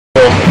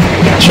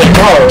check.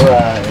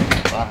 Alright,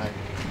 fine.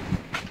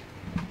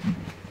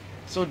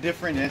 So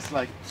different. It's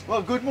like,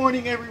 well, good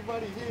morning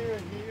everybody here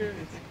and here.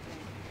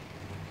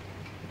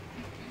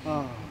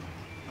 Oh,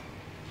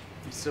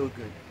 it's so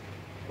good.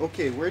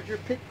 Okay, where'd your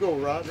pick go,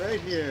 Rod?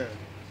 Right here.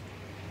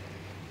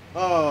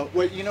 Oh,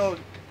 well, you know,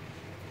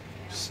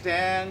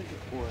 stand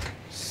or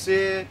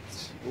sit,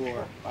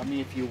 or, I mean,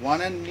 if you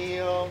want to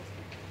kneel,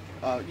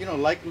 you know,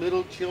 like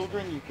little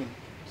children, you can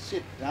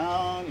sit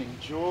down,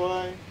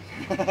 enjoy.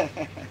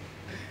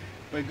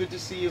 But good to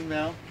see you,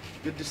 Mel.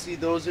 Good to see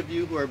those of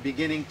you who are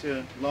beginning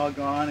to log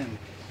on, and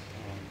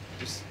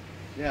just,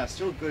 yeah,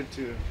 still good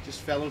to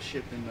just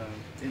fellowship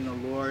in the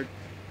Lord,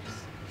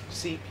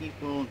 see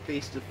people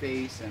face to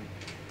face,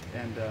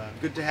 and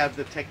good to have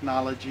the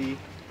technology,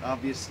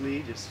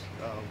 obviously, just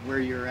where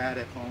you're at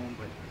home.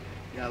 But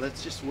yeah,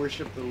 let's just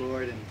worship the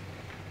Lord and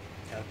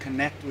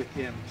connect with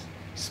Him.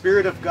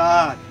 Spirit of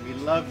God, we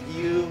love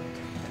you,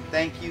 and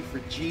thank you for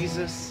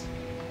Jesus.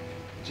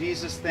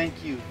 Jesus,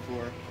 thank you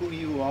for who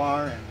you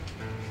are, and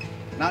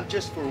not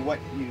just for what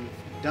you've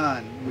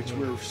done, which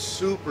we're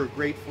super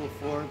grateful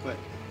for, but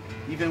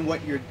even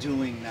what you're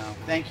doing now.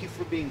 Thank you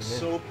for being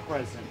so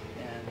present.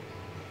 And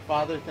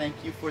Father, thank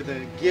you for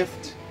the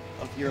gift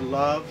of your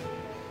love.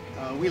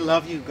 We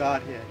love you,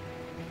 Godhead.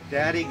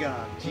 Daddy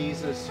God,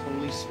 Jesus,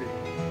 Holy Spirit.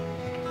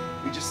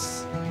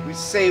 We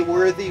say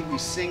worthy, we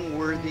sing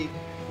worthy.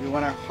 We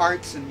want our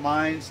hearts and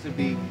minds to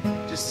be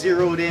just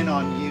zeroed in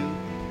on you.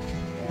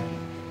 And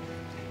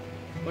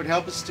Lord,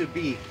 help us to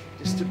be,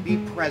 just to be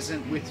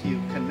present with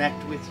you,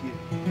 connect with you.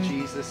 In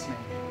Jesus' name.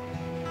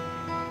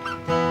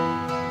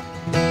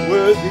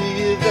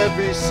 Worthy of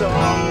every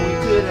song we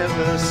could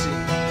ever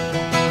sing.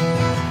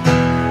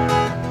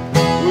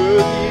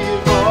 Worthy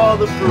of all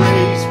the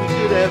praise we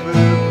could ever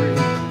bring.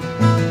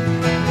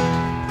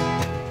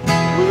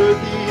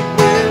 Worthy of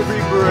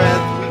every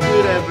breath we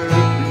could ever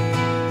breathe.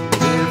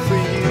 Live for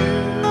you.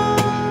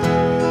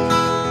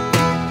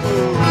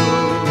 Oh,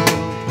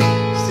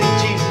 sing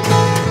Jesus.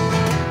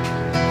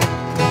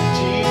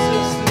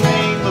 Jesus, the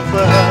name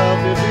above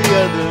every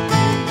other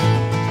name.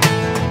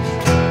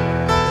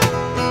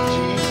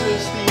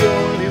 Jesus, the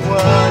only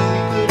one we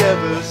could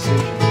ever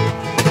sing.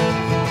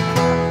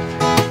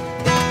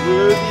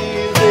 Worthy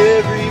of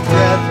every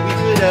breath we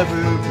could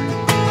ever breathe.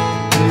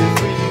 Live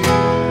for you.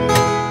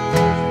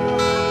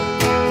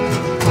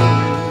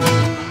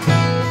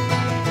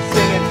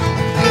 Sing it.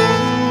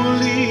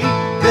 Holy,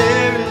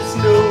 there is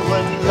no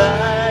one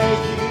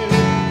like you.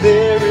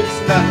 There is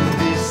none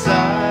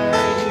beside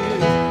you.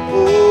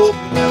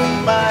 Open up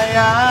my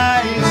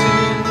eyes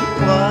in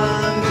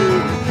wonder.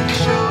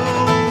 Show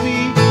me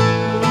who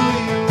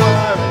you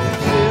are and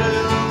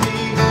fill me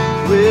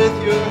with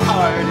your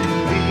heart and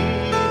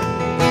lead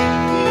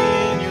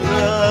in your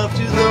love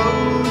to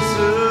those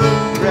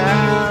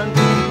around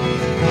me.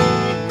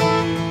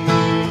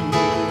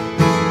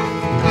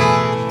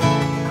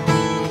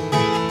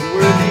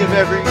 Worthy of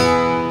every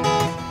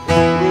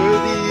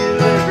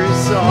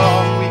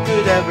song we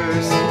could ever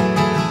sing.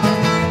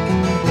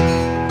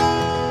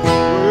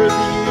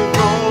 Worthy of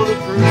all the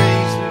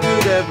praise we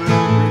could ever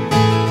bring.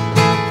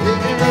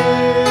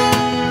 Yeah,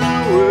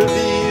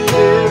 worthy of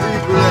every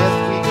breath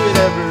we could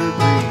ever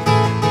breathe.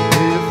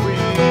 Live for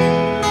you.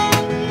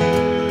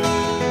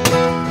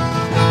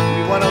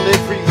 We want to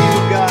live for you,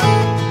 God.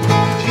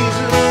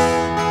 Jesus,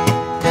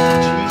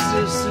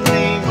 Jesus, the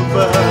name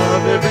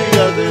above every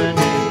other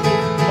name.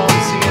 Come on,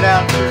 sing it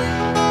out, church.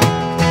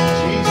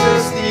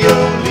 Jesus, the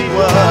only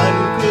one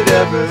who could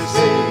ever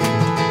save.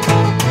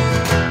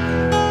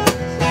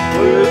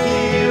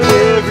 Worthy of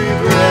every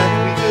breath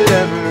we could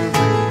ever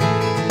breathe.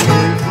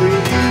 Live for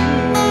you.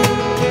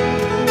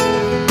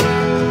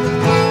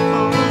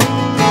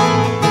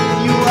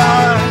 You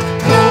are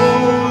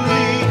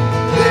holy.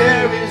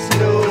 There is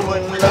no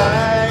one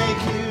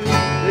like you.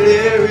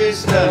 There is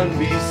none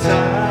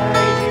beside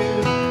you.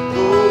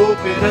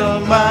 Open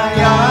up my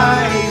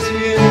eyes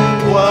in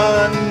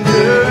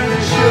wonder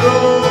and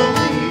show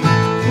me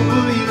who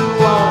you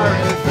are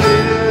and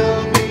fill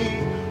me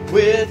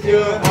with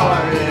your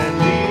heart and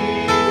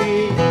lead me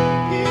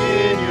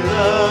in your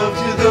love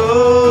to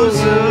those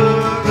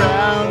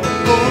around.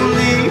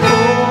 Holy,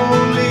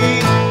 holy,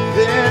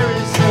 there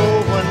is no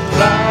one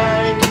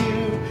like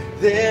you.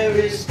 There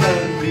is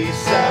none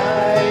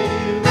beside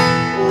you.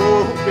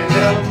 Open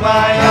up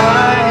my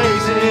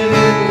eyes in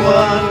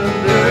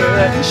wonder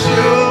and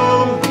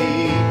show me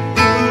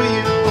who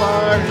you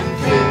are and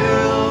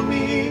fill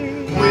me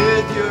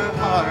with your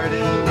heart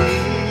and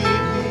lead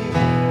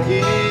me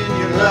in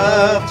your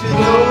love to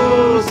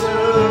those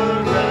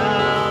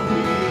around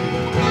me.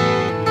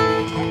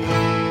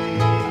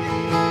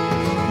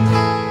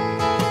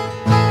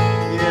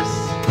 Yes,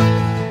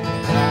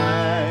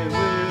 I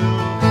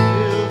will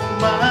build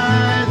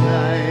my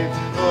life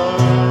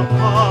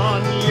upon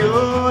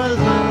your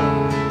love.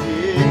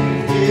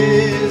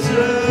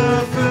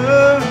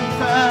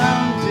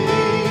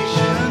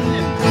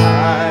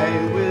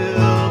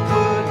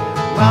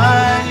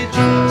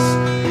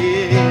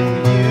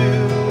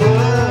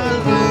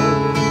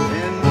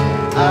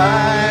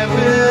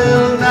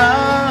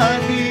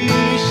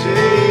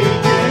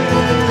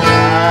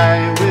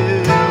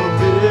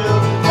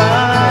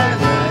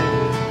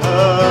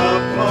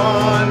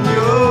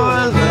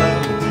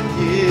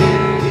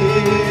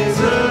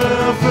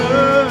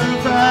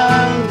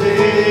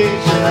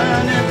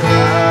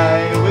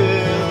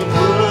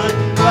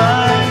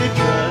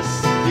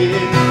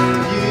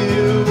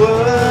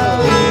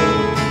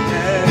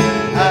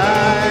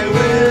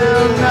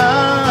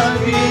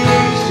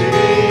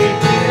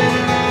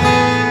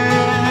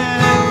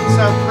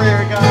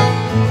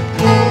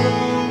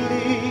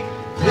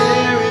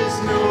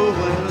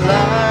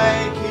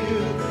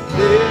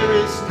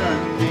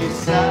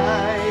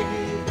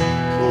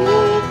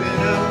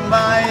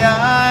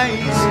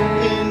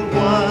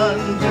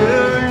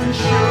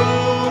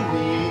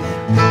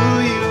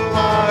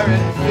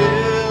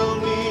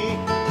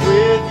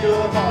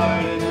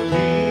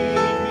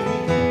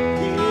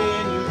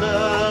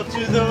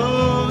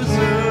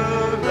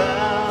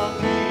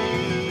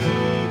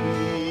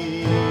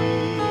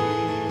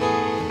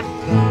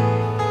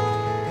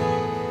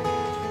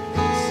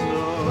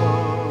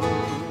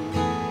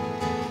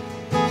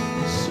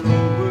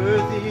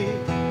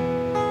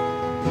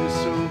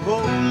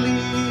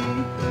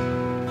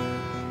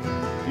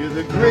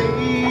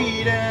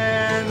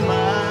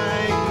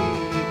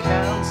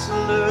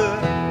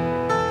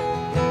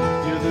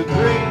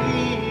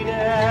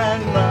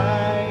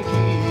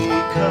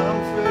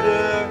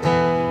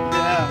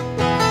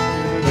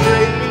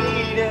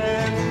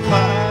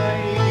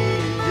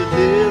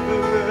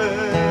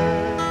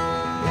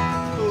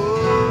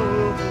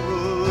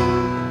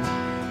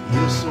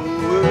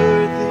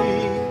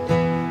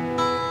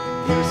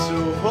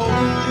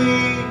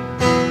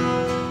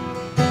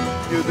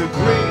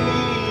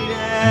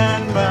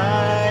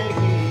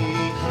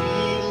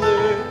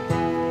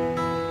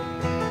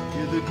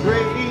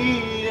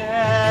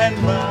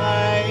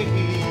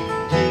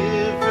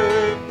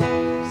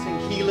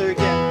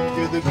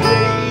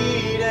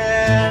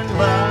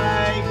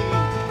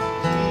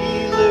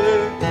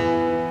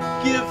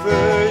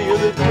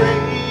 the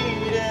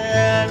great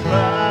and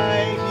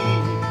mighty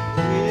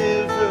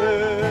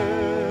giver.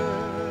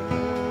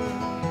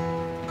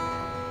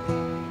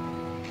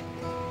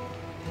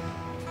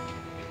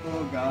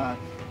 Oh God.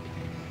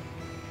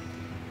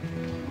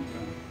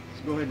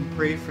 Let's go ahead and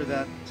pray for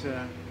that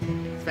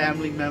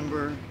family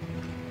member,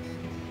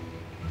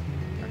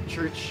 our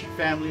church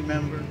family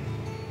member.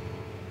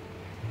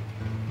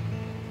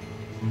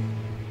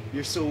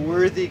 You're so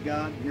worthy,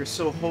 God. You're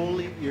so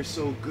holy. You're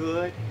so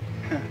good.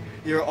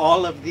 You're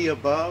all of the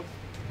above.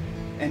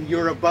 And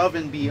you're above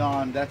and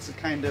beyond. That's the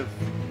kind of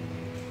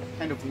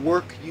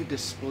work you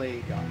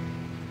display, God.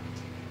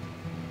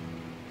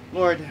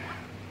 Lord,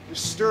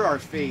 just stir our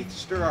faith,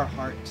 stir our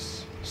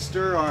hearts,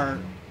 stir our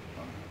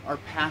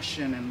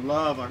passion and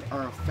love,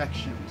 our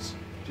affections,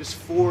 just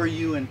for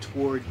you and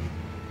toward you.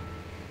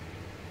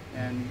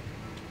 And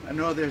I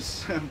know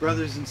there's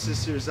brothers and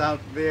sisters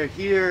out there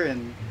here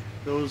and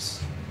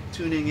those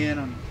tuning in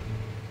on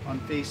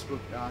Facebook,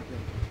 God, that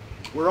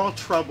we're all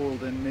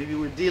troubled, and maybe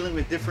we're dealing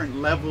with different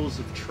levels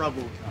of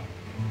trouble, God.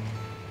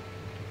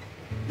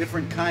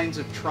 Different kinds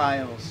of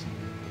trials.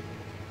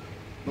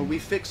 But we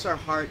fix our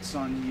hearts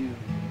on you.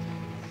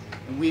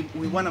 And we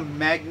want to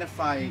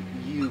magnify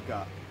you,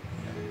 God.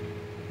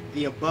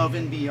 The above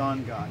and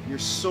beyond, God. You're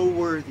so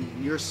worthy.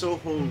 And you're so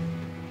holy.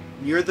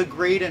 And you're the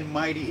great and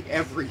mighty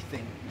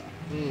everything,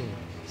 God.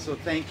 So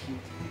thank you.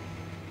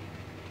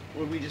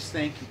 Lord, we just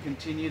thank you.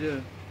 Continue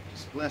to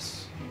just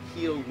bless,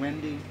 heal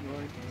Wendy,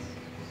 Lord.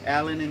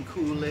 Alan and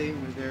Kool-Aid,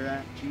 where they're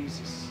at,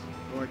 Jesus.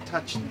 Lord,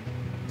 touch them.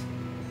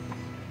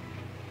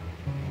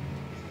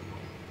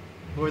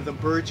 Lord, the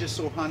Burgess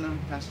Ohana,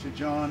 Pastor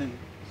John in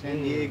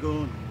San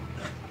Diego,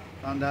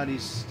 found out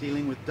he's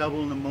dealing with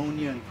double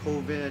pneumonia and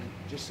COVID.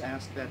 Just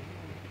ask that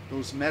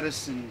those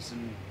medicines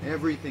and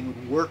everything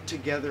would work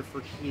together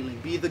for healing.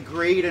 Be the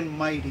great and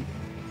mighty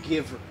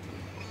giver.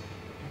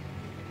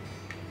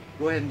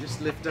 Go ahead and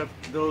just lift up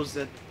those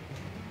that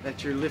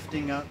you're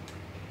lifting up.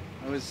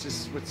 I was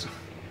just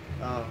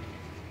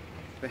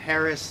the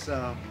Harris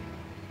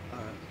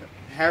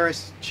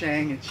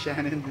Chang and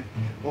Shannon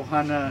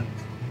Ohana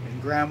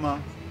and Grandma.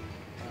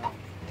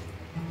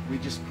 We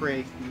just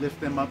pray, we lift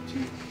them up to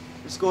you.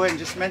 Just go ahead and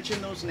just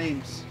mention those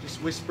names.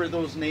 Just whisper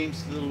those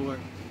names to the Lord.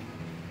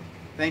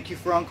 Thank you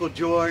for Uncle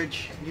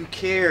George. You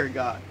care,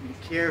 God. You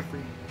care for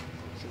him.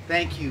 So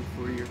thank you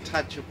for your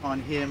touch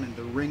upon him and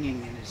the ringing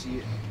in his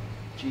ear.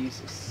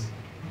 Jesus.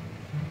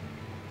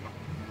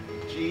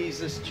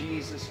 Jesus,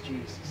 Jesus,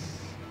 Jesus.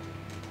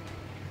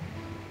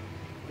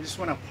 I just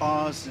want to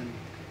pause, and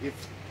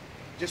if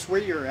just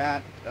where you're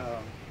at,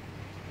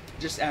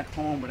 just at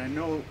home, but I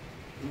know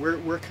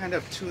we're kind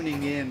of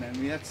tuning in. I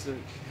mean, that's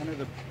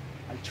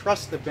I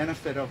trust the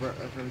benefit of a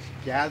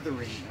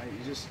gathering. Right?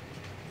 Just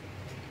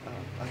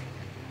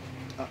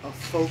a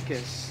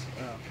focus.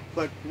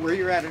 But where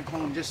you're at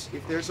home, just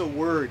if there's a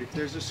word, if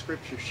there's a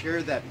scripture,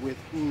 share that with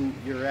who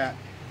you're at.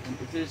 And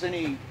if there's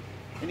any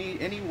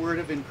word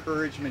of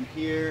encouragement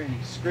here,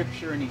 any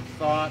scripture, any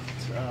thought,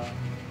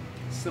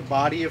 it's the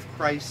body of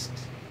Christ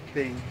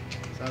thing.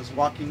 So I was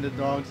walking the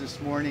dogs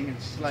this morning, and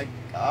it's like,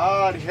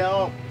 God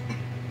help.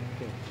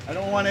 I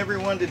don't want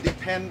everyone to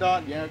depend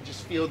on,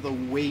 just feel the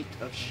weight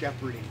of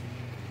shepherding.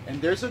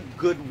 And there's a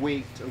good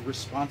weight of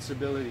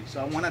responsibility.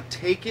 So I want to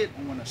take it,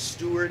 I want to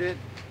steward it.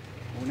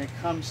 When it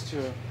comes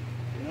to,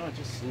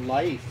 just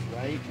life,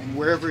 right? And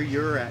wherever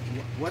you're at,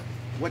 what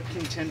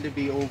can tend to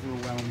be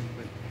overwhelming?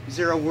 But is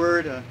there a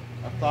word, a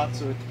thought?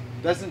 So it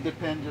doesn't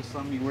depend just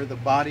on me. We're the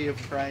body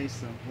of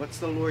Christ. And what's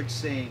the Lord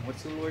saying?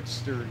 What's the Lord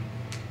stirring?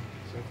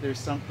 So if there's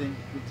something,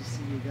 good to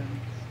see you guys.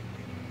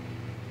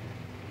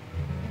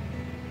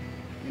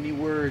 Any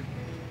word,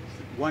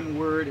 one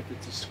word, if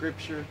it's a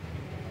scripture,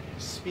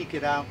 speak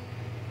it out.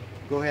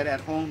 Go ahead at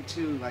home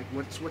too. Like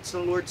what's the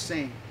Lord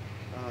saying?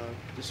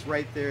 Just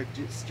right there,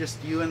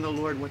 just you and the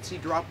Lord. What's He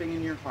dropping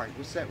in your heart?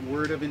 What's that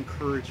word of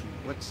encouragement?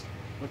 What's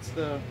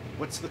the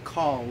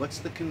call? What's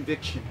the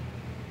conviction?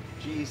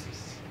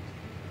 Jesus.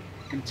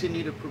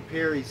 Continue to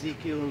prepare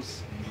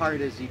Ezekiel's heart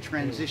as he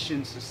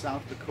transitions to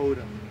South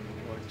Dakota.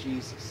 Lord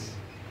Jesus.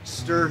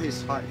 Stir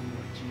his heart,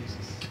 Lord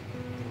Jesus.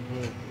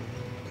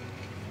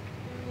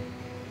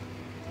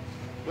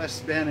 Bless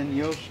Ben and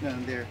Yoshna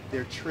and their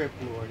trip,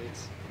 Lord.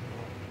 It's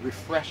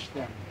refresh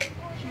them,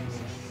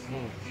 Jesus.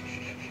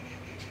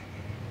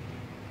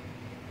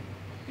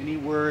 Any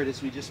word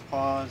as we just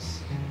pause?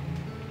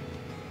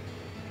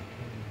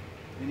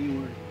 Any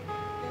word?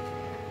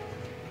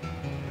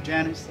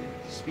 Janice,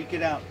 speak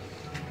it out.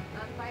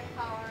 Not by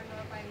power,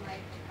 nor by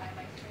might, but by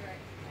my spirit.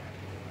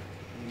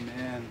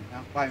 Amen.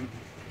 Not by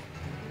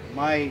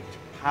might,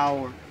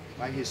 power,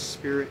 by His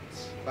Spirit,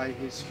 by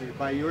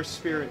your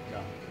Spirit,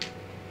 God.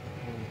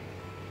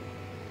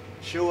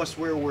 Show us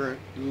where we're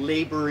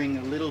laboring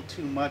a little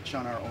too much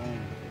on our own,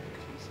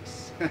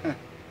 Jesus.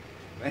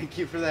 Thank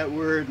you for that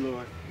word,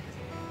 Lord.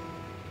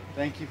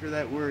 Thank you for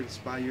that word. It's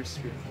by your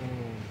Spirit.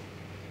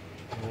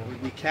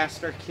 Lord, we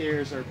cast our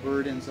cares, our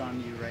burdens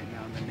on you right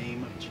now in the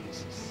name of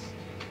Jesus.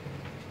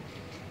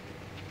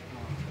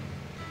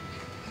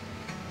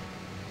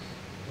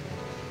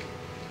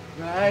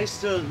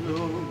 Christ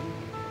alone,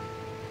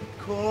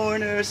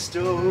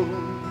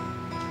 cornerstone,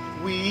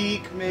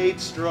 weak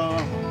made strong,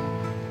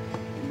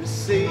 in the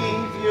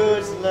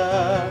Savior's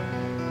love,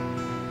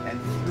 and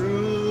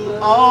through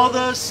all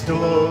the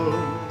storms,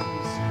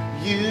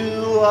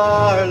 you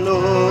are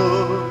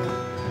Lord,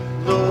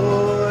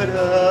 Lord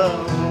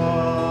of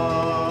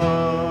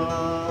all.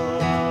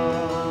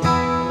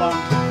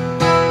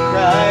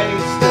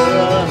 Christ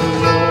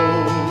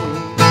alone,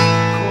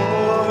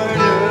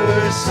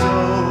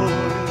 cornerstone,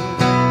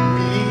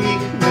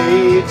 weak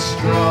made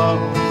strong,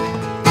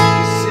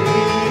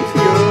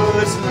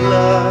 Savior's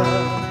love,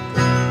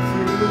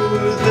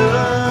 through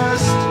the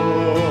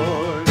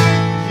storm,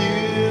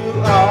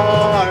 you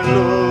are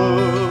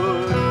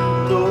Lord,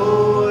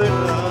 Lord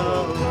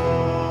of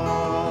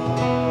all.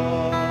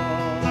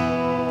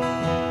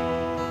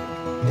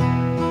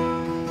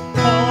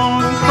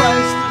 On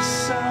Christ the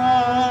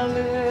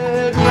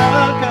solid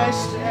rock I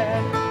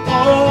stand,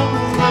 all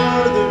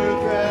other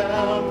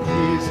ground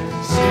is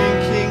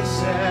sinking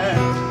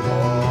sand,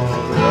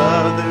 all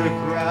other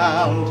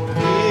ground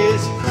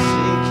is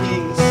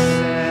sinking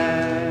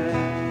sand.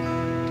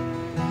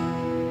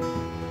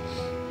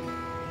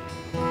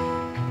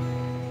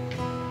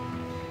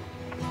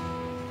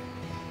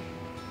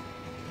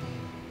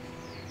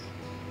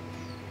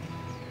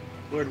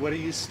 Lord, what are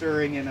you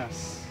stirring in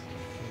us?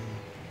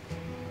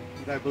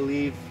 That I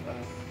believe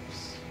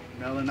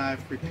Mel and I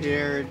have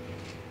prepared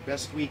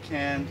best we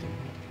can to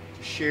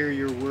share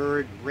your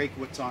word, break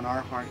what's on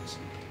our hearts.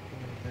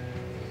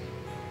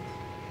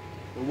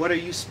 But what are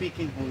you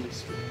speaking, Holy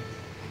Spirit?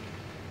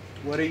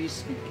 What are you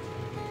speaking?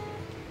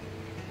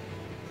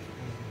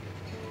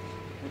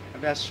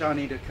 I've asked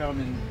Shawnee to come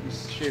and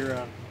just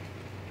share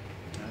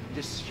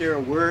a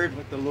word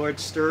with the Lord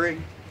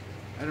stirring.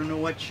 I don't know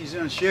what she's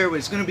going to share, but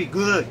it's going to be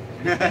good.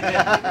 But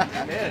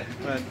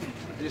I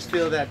just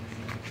feel that,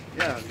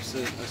 yeah, it's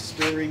a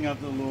stirring of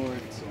the Lord.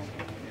 So,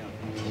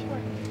 yeah.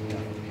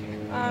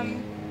 Sure.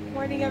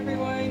 Morning,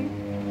 everyone.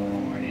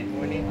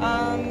 Morning.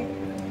 I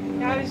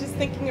was just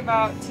thinking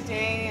about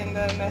today and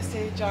the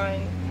message on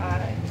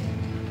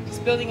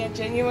just building a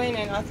genuine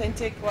and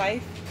authentic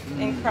life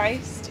in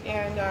Christ,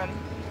 and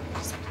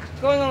just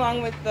going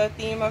along with the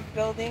theme of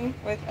building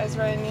with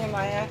Ezra and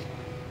Nehemiah.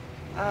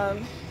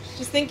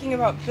 Just thinking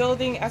about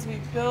building as we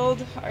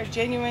build our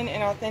genuine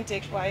and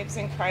authentic lives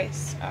in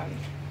Christ.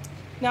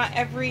 Not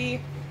every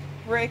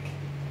brick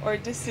or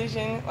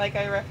decision, like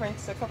I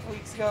referenced a couple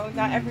weeks ago,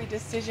 not every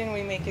decision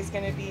we make is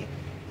going to be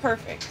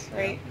perfect,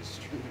 right? Yeah, that's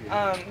true.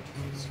 Yeah.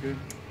 That's good.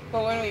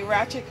 But when we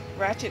ratchet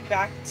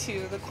back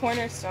to the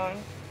cornerstone,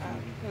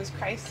 who is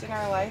Christ in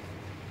our life,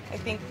 I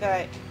think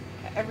that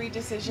every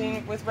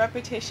decision with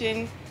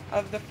repetition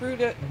of the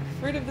fruit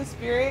of the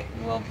Spirit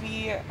will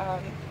be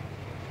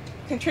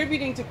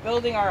contributing to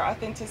building our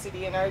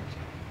authenticity and our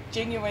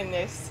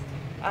genuineness.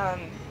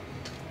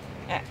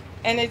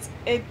 And it's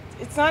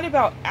not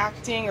about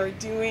acting or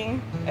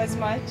doing as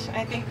much.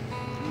 I think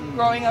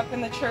growing up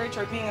in the church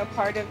or being a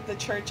part of the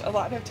church, a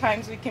lot of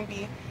times we can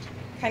be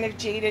kind of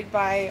jaded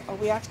by, oh,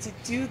 we have to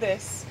do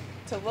this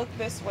to look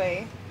this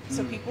way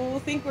so people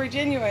will think we're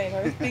genuine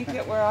or think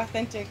that we're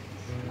authentic.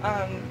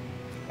 I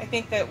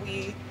think that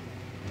we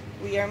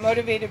are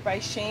motivated by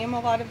shame a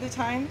lot of the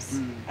times.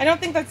 I don't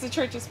think that's the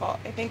church's fault.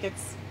 I think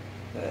it's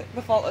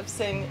the fault of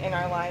sin in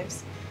our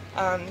lives.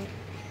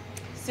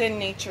 Sin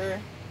nature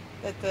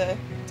that the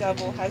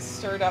devil has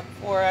stirred up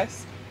for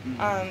us.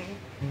 But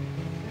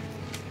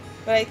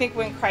I think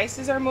when Christ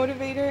is our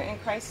motivator and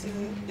Christ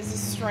is the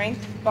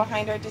strength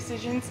behind our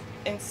decisions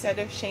instead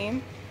of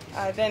shame,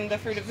 then the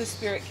fruit of the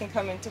Spirit can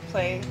come into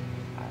play.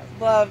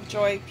 Love,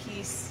 joy,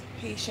 peace,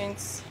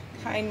 patience,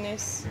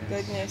 kindness,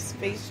 goodness,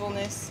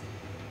 faithfulness,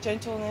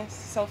 gentleness,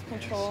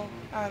 self-control.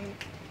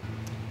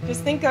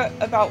 Just think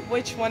about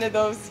which one of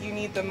those you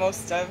need the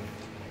most of.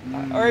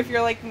 Or if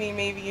you're like me,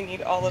 maybe you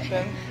need all of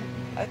them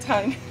a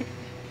ton.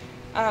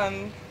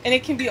 And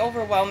it can be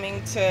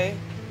overwhelming to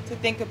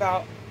think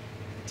about,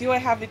 do I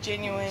have a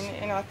genuine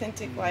and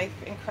authentic life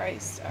in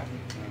Christ?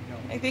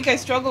 I think I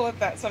struggle with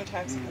that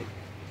sometimes. Like,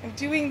 I'm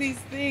doing these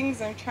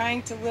things, I'm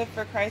trying to live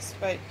for Christ,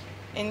 but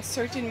in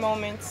certain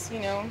moments,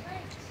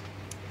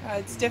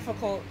 it's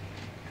difficult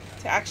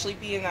to actually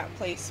be in that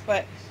place.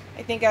 But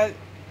I think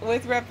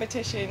with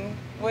repetition,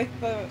 with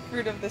the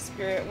fruit of the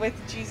Spirit, with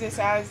Jesus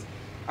as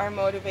our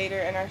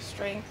motivator and our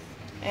strength,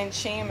 and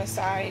shame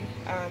aside,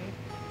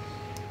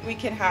 we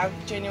can have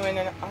genuine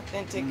and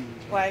authentic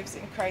lives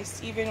in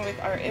Christ. Even with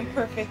our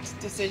imperfect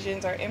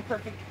decisions, our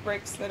imperfect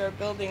bricks that are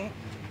building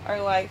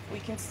our life, we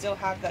can still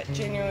have that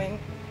genuine,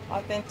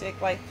 authentic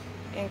life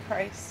in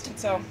Christ. And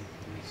so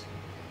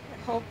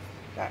I hope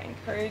that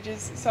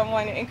encourages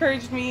someone. It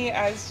encouraged me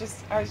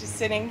as I was just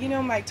sitting,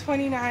 my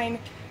 29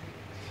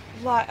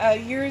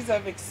 years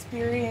of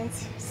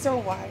experience, so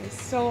wise,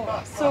 so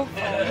full,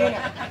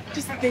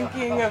 just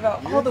thinking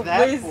about all the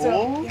wisdom.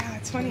 Old? Yeah,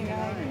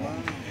 29.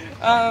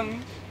 Wow.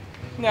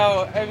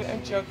 No,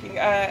 I'm joking.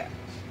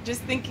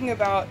 Just thinking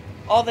about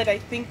all that I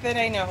think that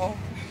I know,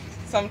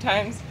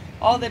 sometimes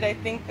all that I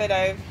think that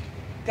I've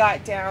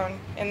got down,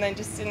 and then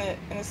just in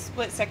a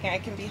split second I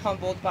can be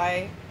humbled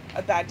by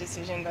a bad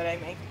decision that I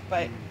make,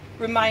 but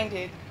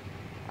reminded,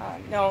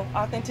 no,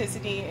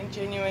 authenticity and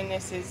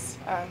genuineness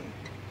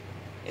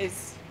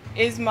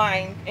is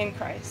mine in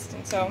Christ.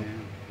 And so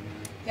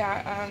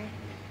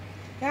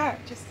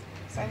just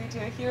excited to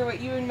hear what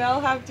you and Mel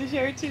have to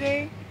share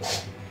today.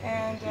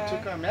 And you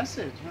took our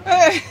message,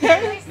 huh?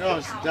 No,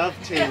 it's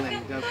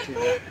dovetailing.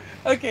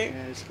 Okay.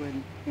 Yeah, just go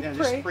ahead and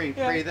Pray. just pray.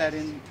 Yeah. Pray that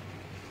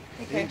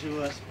Okay.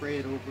 into us. Pray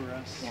it over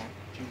us. Yeah.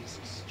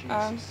 Jesus.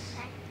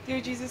 Dear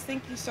Jesus,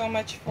 thank you so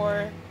much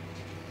for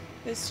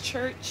this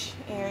church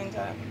and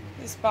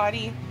this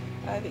body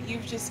that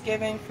you've just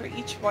given for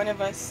each one of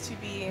us to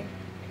be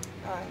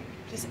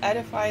just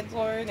edified,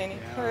 Lord, and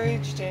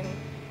encouraged and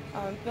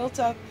built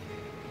up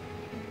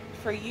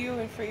for you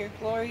and for your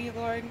glory,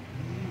 Lord.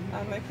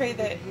 I pray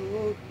that,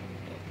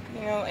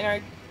 in our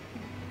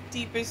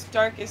deepest,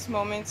 darkest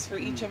moments for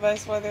each of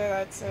us, whether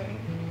that's an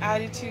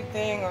attitude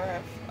thing or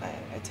a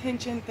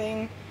attention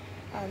thing,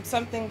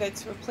 something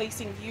that's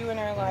replacing you in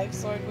our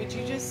lives, Lord, would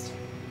you just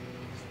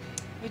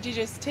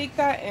take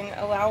that and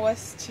allow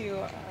us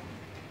to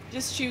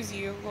just choose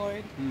you,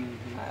 Lord.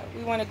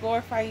 We want to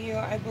glorify you.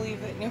 I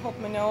believe that New Hope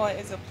Manoa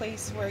is a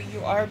place where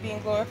you are being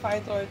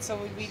glorified, Lord, so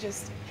would we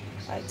just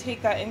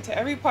take that into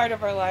every part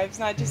of our lives,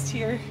 not just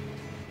here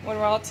when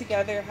we're all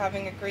together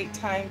having a great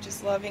time,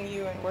 just loving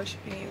you and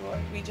worshiping you, Lord.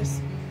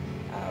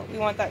 We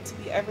want that to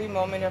be every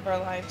moment of our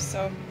lives.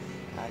 So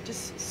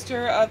just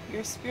stir up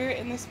your spirit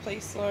in this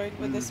place, Lord.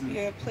 Would this be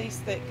a place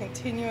that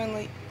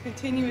continuously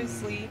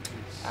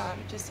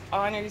just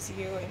honors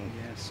you and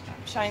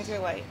shines your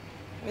light.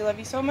 We love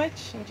you so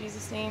much. In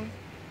Jesus' name,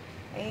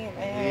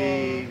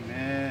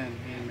 amen.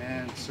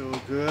 Amen. So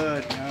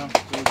good. Yeah,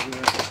 so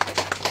good.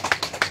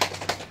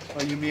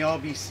 Well, you may all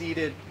be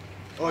seated.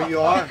 Oh, you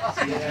are?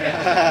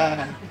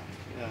 Yeah.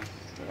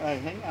 All right,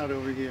 hang out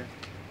over here.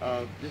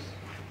 This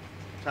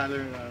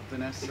Tyler,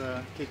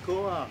 Vanessa,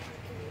 Kekoa.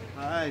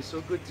 Hi,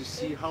 so good to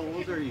see you. How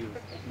old are you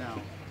now?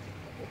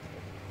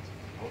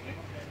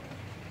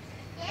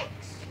 6.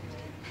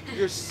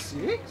 You're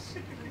 6?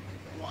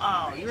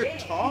 Wow, you're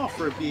tall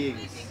for being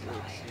 6,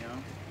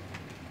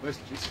 But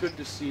it's good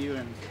to see you,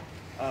 and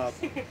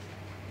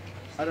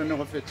I don't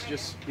know if it's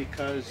just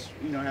because,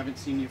 I haven't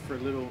seen you for a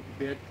little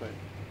bit, but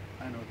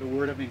I know the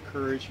word of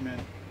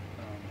encouragement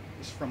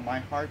is from my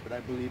heart, but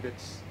I believe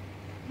it's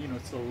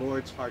the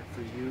Lord's heart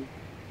for you,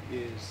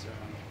 is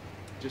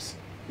just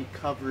He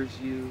covers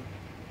you,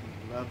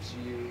 He loves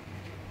you,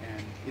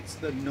 and it's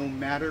the no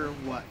matter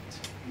what,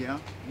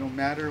 no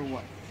matter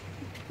what.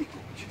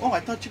 Oh, I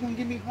thought you were going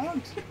to give me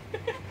hugs.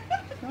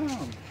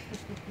 Come.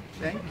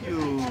 Thank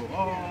you.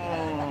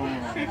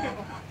 Oh.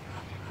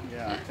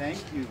 Yeah, thank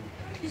you.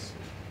 It's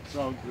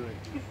all good.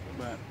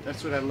 But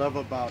that's what I love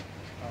about,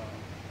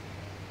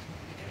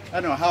 I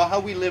don't know, how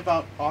we live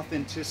out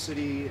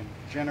authenticity and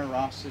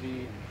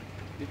generosity.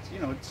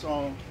 And it's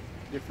all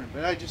different.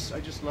 But I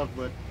just love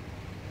what,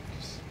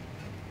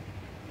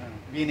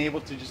 being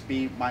able to just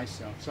be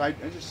myself. So I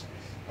just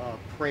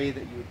pray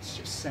that you would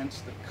just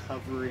sense the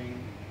covering,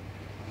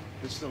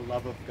 just the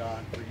love of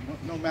God for you,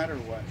 no matter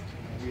what.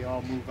 We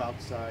all move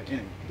outside.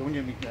 Anyway, don't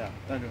get me.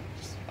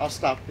 I'll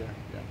stop there.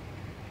 Yeah,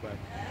 but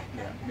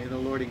may the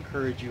Lord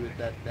encourage you with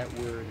that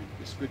word. And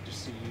it's good to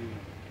see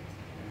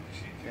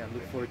you. And,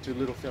 look forward to a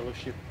little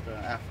fellowship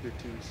after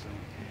too. So,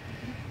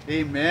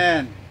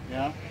 amen.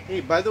 Yeah. Hey,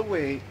 by the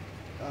way,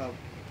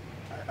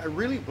 I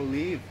really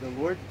believe the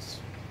Lord's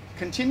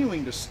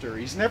continuing to stir.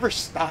 He's never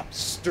stopped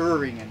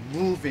stirring and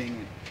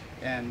moving.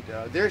 And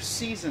there's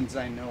seasons,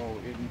 I know,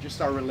 in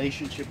just our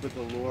relationship with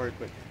the Lord,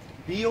 but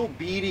be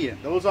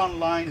obedient. Those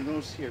online and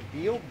those here,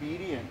 be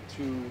obedient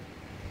to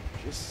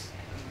just,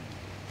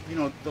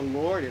 the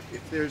Lord.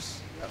 If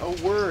there's a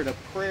word, a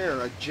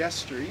prayer, a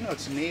gesture,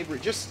 it's neighbor,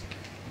 just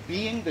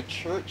being the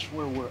church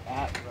where we're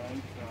at,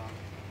 right?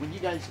 When you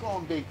guys go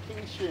on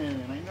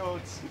vacation, and I know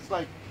it's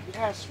like,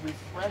 yes,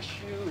 refresh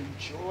you,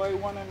 enjoy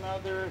one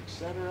another,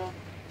 etc.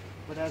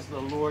 But as the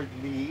Lord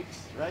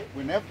leads, right?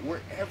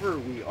 Wherever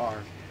we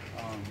are.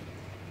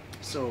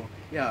 So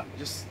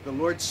just the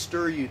Lord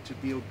stir you to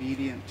be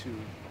obedient to,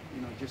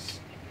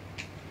 just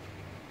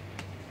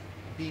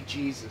be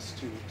Jesus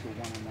to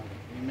one another.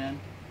 Amen.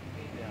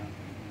 Yeah.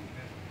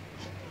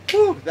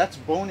 Whew, that's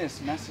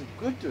bonus message.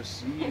 Good to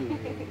see you.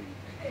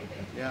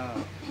 Yeah.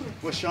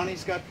 Well,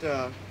 Shawnee's got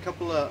a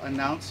couple of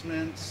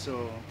announcements,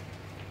 so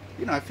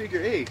I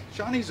figure, hey,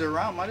 Shawnee's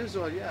around, might as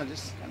well,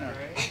 just kind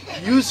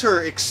of use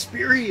her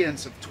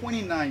experience of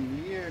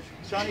 29 years.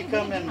 Shawnee,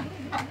 come and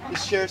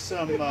just share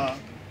some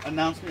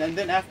announcements, and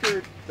then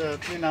after the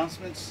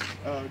announcements,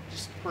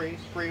 just pray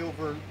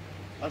over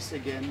us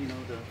again,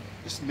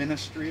 just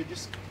ministry,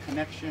 just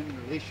connection,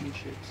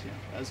 relationships,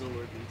 as the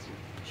Lord leads you.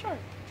 Sure.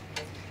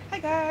 Hi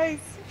guys.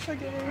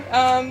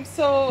 Okay.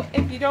 So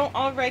if you don't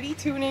already,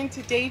 tune in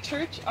to Day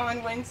Church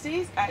on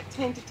Wednesdays at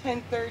 10 to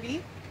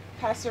 10:30.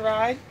 Pastor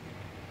Rod,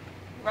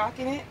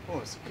 rocking it. Oh,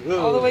 it's good.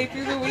 All the way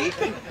through the week.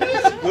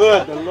 It's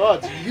good. The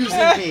Lord's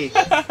using me.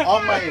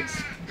 All my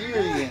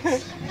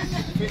experience.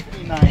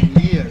 59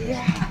 years.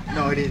 Yeah.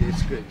 No, it is.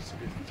 It's good. It's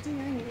good.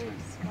 59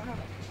 years. Wow.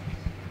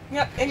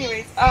 Yep.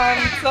 Anyways,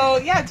 so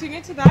yeah, tune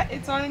into that.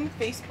 It's on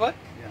Facebook.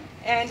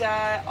 And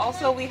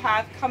also we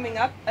have coming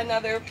up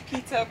another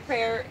pizza,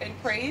 prayer, and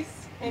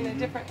praise in a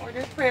different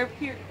order. Prayer,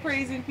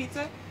 praise, and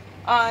pizza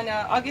on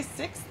August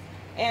 6th.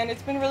 And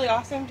it's been really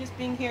awesome just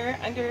being here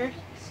under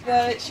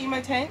the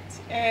Shima tent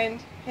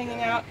and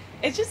hanging out.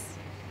 It's just,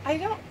 I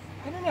don't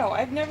know.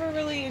 I've never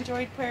really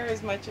enjoyed prayer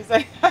as much as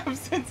I have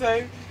since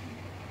I've,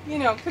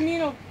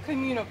 communal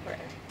prayer.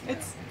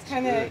 It's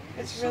kind of,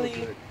 it's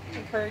really so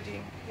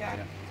encouraging. Yeah.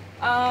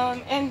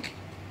 And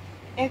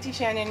Auntie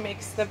Shannon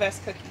makes the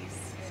best cookies.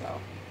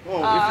 So.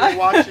 Oh, if you're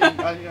watching,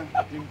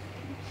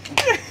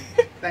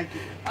 thank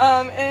you.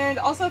 And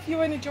also, if you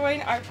want to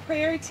join our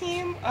prayer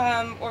team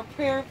or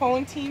prayer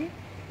phone team,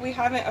 we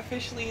haven't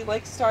officially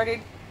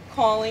started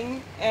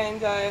calling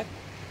and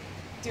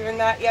doing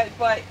that yet,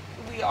 but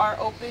we are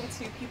open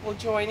to people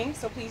joining.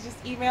 So please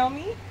just email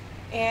me,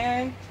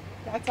 and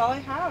that's all I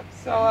have.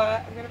 So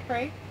I'm gonna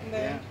pray and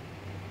then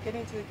get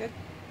into the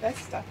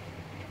best stuff.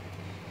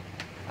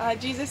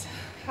 Jesus,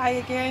 hi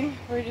again.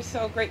 We're just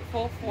so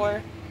grateful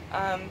for.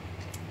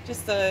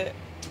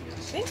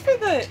 Thanks for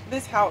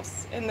this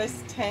house and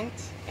this tent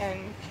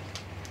and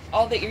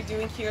all that you're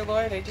doing here,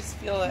 Lord. I just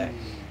feel a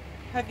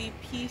heavy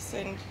peace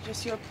and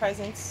just your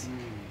presence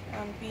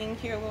being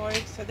here, Lord.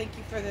 So thank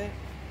you for the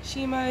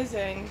Shimas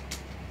and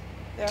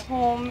their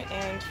home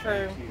and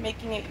for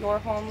making it your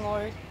home,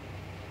 Lord.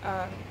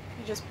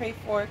 We just pray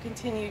for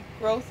continued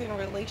growth and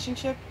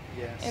relationship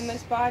in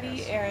this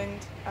body and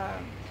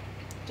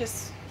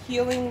just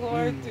healing,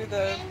 Lord, through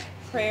the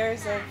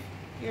prayers of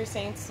your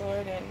saints,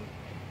 Lord. And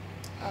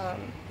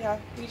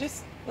we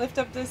just lift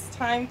up this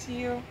time to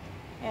you,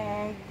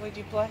 and would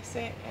you bless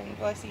it and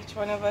bless each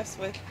one of us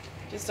with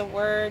just a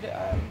word,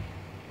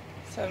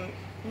 some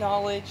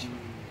knowledge,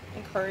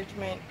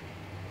 encouragement,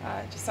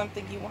 just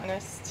something you want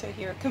us to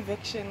hear,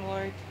 conviction,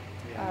 Lord.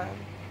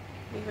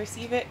 We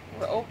receive it,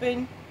 we're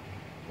open,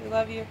 we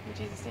love you, in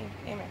Jesus' name,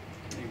 amen.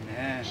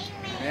 Amen.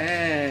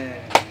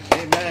 Amen.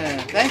 Amen.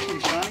 Thank you,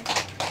 Shawnee.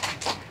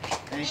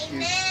 Thank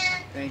you.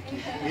 Thank you.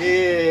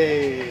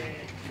 Yay.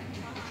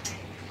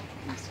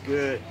 It's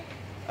good.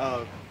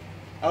 I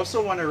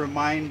also want to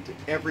remind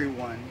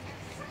everyone,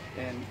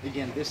 and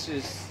again, this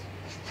is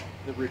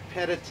the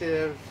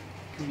repetitive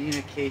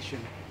communication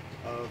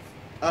of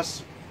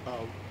us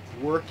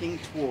working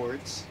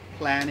towards,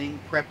 planning,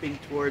 prepping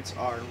towards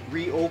our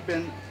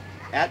reopen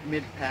at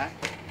Mid-Pac.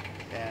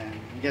 And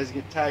you guys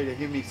get tired of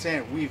hearing me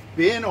saying it. We've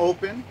been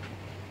open,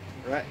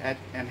 right,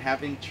 and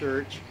having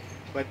church,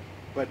 but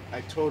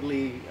I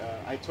totally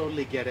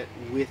get it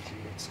with you.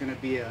 It's going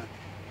to be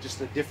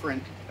just a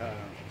different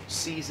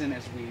season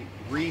as we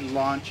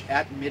relaunch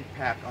at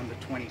Mid-Pac on the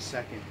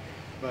 22nd.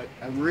 But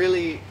I'm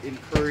really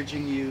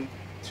encouraging you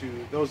to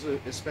those,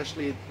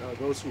 especially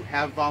those who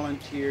have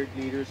volunteered,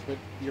 leaders, but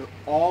you're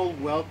all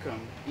welcome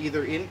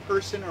either in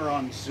person or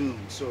on Zoom.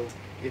 So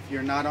if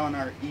you're not on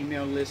our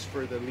email list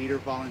for the leader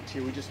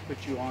volunteer, we just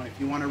put you on. If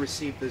you want to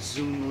receive the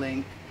Zoom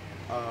link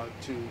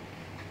to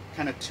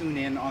kind of tune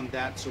in on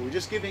that. So we're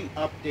just giving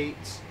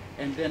updates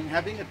and then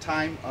having a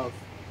time of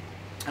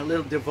a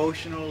little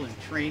devotional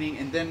and training,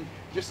 and then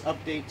just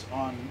updates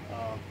on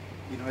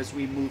as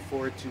we move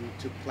forward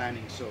to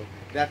planning. So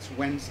that's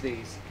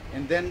Wednesdays.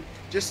 And then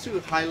just to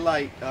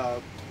highlight,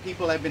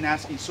 people have been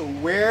asking, so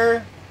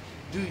where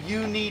do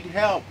you need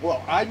help?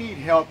 Well, I need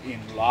help in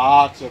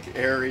lots of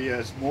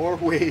areas, more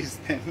ways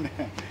than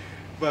that.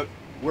 But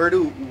where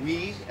do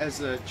we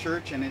as a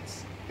church, and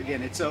it's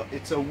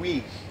a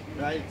we,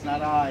 right? It's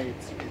not I,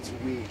 it's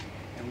we.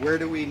 And where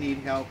do we need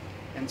help?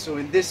 And so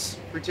in this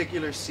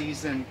particular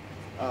season,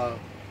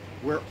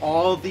 we're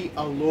all the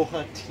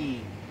Aloha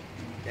team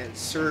as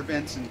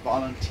servants and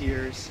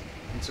volunteers.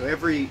 And so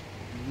every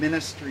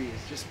ministry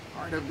is just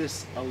part of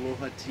this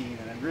Aloha team.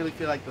 And I really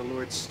feel like the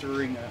Lord's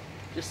stirring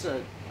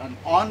an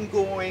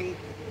ongoing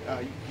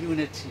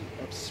unity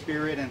of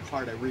spirit and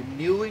heart, a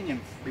renewing and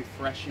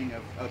refreshing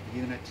of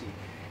unity.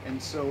 And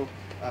so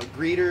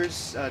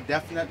greeters,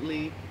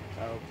 definitely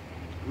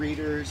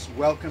greeters,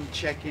 welcome,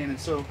 check-in. And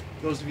so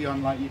those of you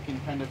online, you can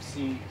kind of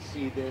see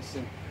this.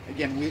 And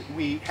again,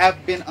 we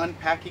have been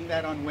unpacking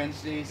that on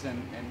Wednesdays,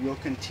 and we'll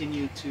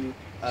continue to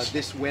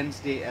this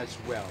Wednesday as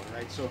well,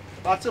 right? So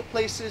lots of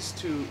places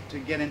to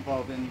get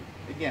involved in.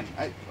 Again,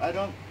 I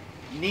don't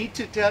need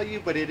to tell you,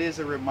 but it is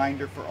a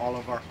reminder for all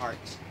of our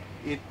hearts.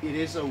 It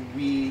is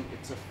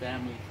it's a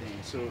family thing.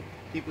 So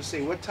people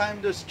say, what time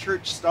does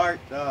church start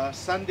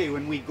Sunday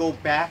when we go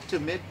back to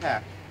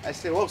Mid-Pac? I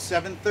say,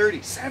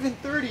 7:30.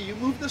 7:30, you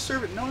move the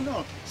service.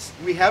 No.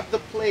 We have the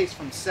place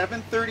from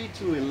 7:30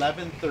 to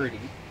 11:30.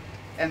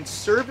 And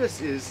service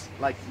is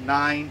like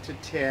 9 to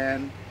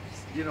 10,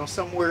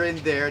 somewhere in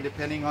there,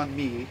 depending on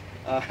me.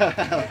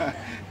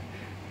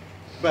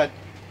 But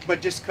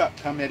just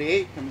come at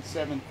 8, come at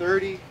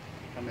 7:30,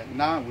 come at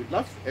 9. We'd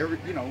love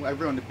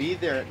everyone to be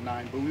there at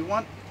 9, but we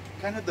want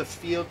kind of the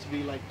feel to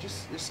be like,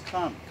 just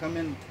come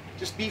in,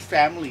 just be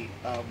family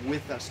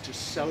with us to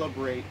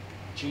celebrate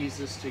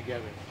Jesus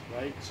together,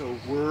 right? So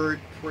word,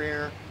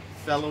 prayer,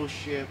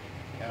 fellowship,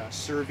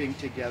 serving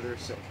together.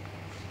 So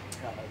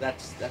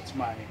that's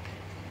my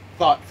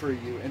thought for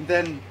you. And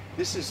then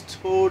this is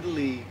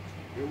totally,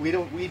 we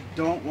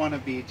don't want to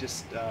be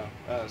just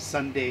a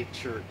Sunday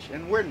church,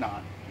 and we're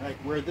not. Right?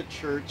 We're the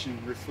church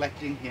and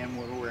reflecting Him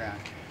where we're at.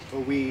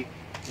 But we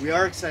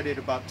are excited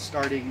about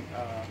starting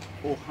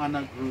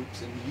Ohana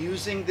groups and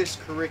using this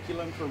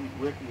curriculum from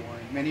Rick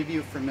Warren. Many of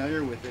you are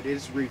familiar with it. It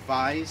is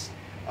revised,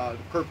 the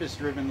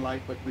Purpose-Driven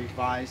Life, but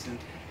revised,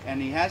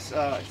 and he has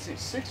a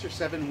 6 or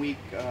 7 week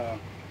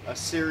a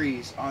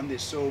series on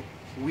this. So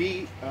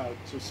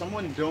so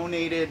someone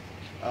donated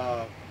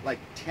like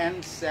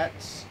 10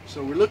 sets.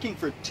 So we're looking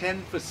for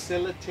 10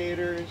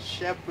 facilitators,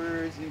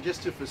 shepherds, and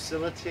just to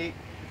facilitate,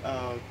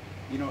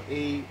 you know,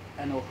 an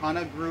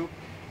Ohana group.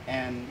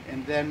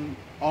 And then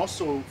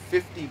also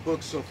 50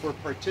 books. So for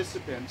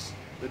participants,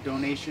 the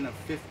donation of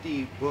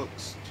 50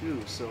 books too.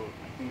 So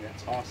I think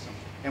that's awesome.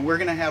 And we're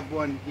going to have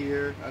one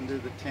here under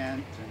the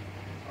tent and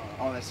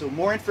all that. So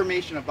more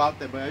information about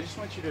that. But I just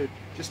want you to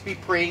just be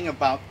praying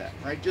about that,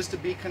 right? Just to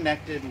be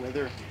connected,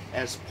 whether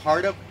as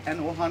part of an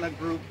Ohana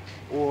group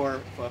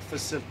or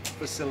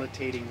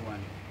facilitating one.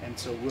 And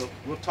so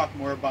we'll talk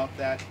more about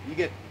that. You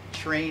get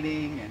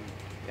training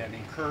and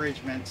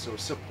encouragement, so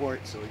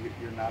support. So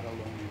you're not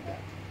alone in that.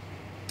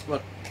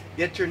 Well,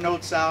 get your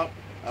notes out.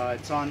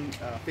 It's on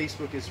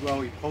Facebook as well.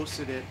 We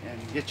posted it.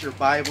 And get your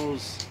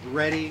Bibles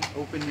ready.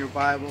 Open your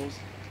Bibles.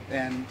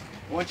 And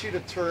I want you to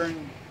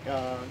turn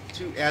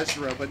to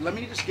Ezra. But let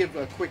me just give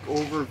a quick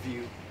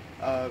overview.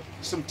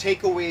 Some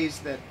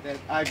takeaways that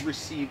I've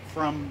received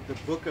from the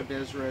book of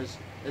Ezra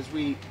as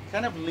we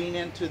kind of lean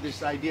into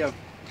this idea of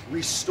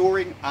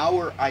restoring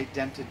our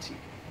identity.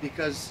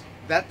 Because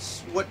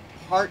that's what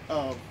part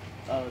of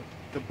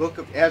the book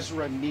of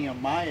Ezra and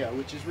Nehemiah,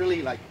 which is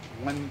really like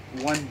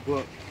one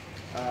book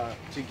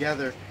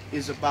together,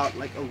 is about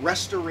like a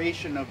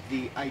restoration of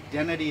the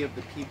identity of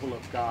the people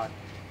of God.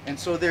 And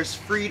so there's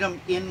freedom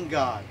in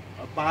God,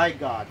 by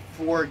God,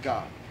 for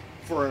God,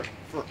 for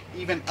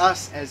even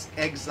us as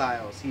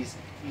exiles. He's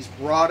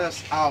brought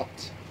us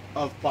out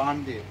of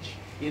bondage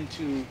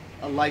into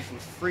a life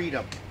of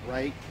freedom,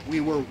 right? We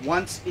were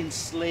once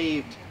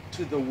enslaved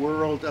to the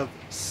world of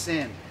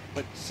sin.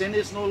 But sin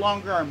is no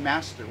longer our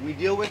master. We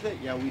deal with it?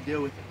 Yeah, we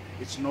deal with it.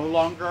 It's no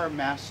longer our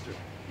master.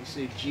 We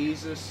say,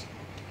 Jesus,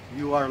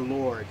 you are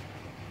Lord.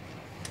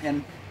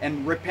 And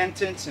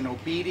repentance and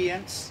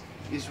obedience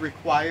is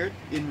required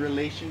in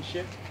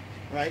relationship,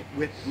 right,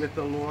 with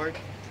the Lord.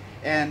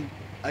 And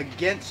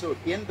again, so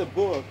in the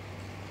book,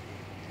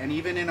 and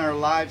even in our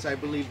lives, I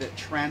believe that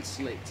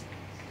translates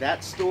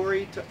that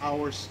story to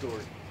our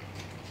story.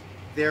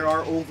 There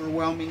are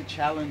overwhelming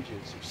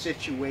challenges or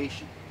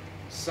situations.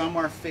 Some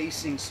are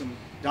facing some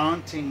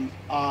daunting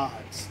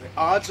odds. The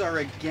odds are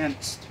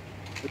against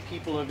the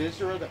people of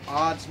Israel. The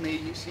odds may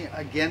you see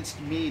against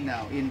me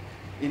now in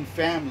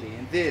family,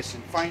 in this,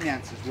 in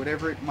finances,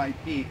 whatever it might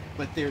be.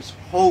 But there's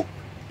hope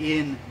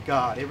in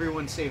God.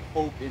 Everyone say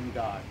hope in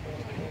God.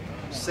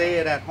 Say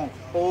it at home.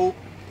 Hope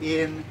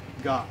in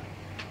God.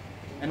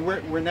 And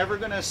we're never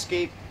going to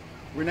escape.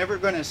 We're never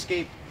going to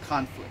escape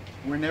conflict.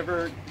 We're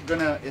never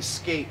going to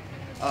escape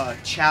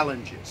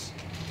challenges.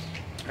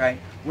 Right?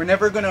 We're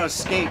never going to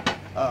escape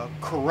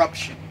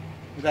corruption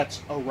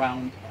that's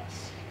around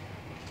us.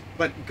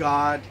 But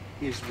God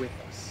is with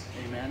us.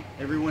 Amen?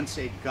 Everyone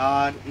say,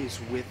 God is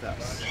with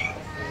us.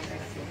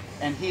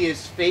 And He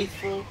is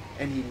faithful,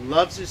 and He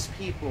loves His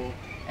people,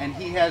 and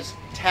He has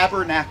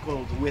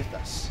tabernacled with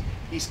us.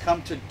 He's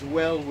come to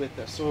dwell with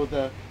us. So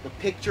the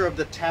picture of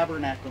the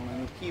tabernacle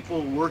and the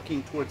people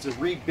working towards the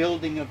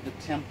rebuilding of the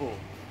temple,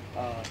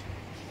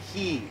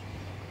 He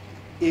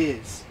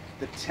is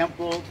the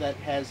temple that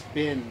has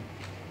been,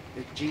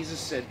 Jesus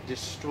said,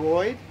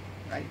 destroyed,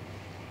 right,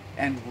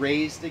 and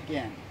raised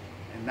again.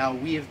 And now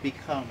we have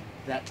become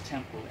that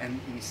temple,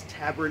 and He's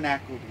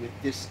tabernacled with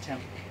this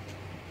temple.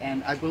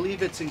 And I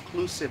believe it's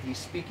inclusive. He's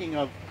speaking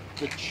of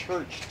the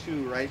church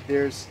too, right?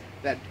 There's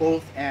that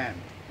both and.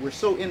 We're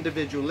so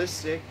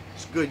individualistic.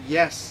 It's good,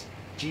 yes,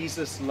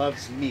 Jesus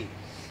loves me.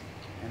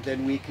 And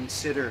then we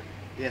consider,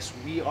 yes,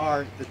 we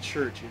are the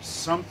church. It's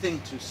something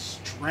to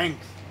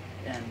strength,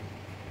 and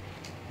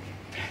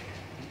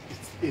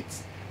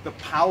it's the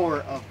power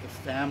of the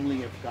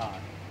family of God.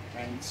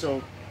 And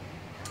so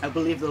I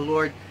believe the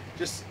Lord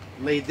just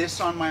laid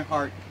this on my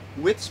heart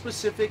with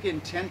specific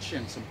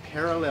intention, some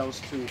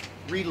parallels to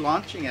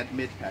relaunching at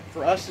Midpack.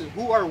 For us,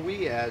 who are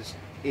we as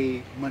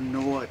a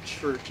Manoa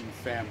church and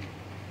family?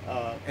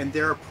 And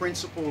there are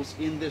principles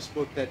in this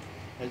book that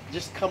have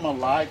just come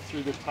alive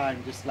through the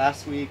time. Just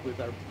last week with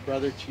our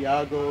brother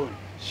Tiago and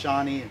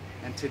Shawnee,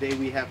 and today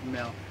we have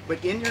Mel.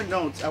 But in your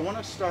notes, I want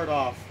to start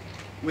off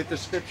with the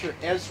scripture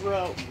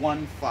Ezra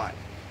 1:5,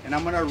 and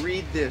I'm going to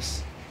read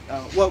this.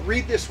 Well,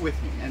 read this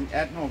with me, and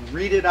at home,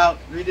 read it out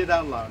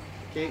loud.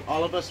 Okay,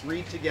 all of us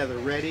read together.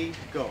 Ready?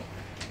 Go.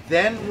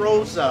 Then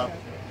rose up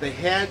the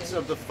heads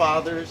of the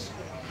fathers'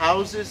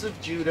 houses of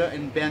Judah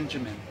and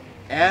Benjamin,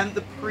 and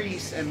the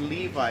priests and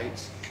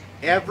Levites,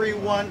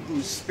 everyone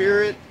whose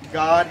spirit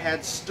God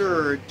had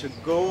stirred to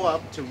go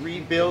up to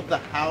rebuild the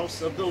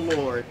house of the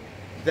Lord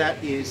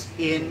that is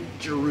in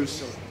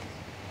Jerusalem.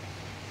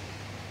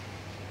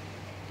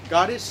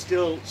 God is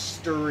still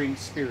stirring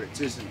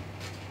spirits, isn't he?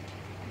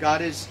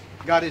 God is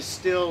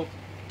still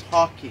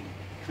talking,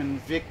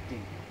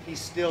 convicting. He's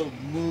still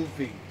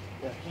moving.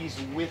 He's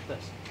with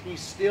us. He's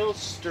still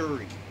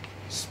stirring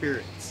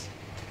spirits.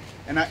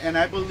 And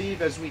I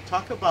believe as we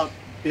talk about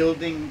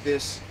building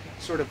this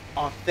sort of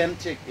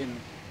authentic and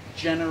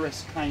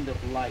generous kind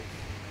of life,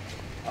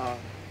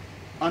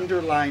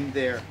 underlined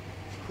there,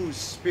 whose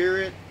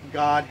spirit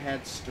God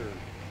had stirred.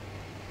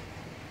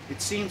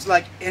 It seems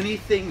like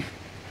anything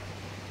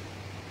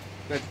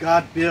that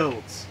God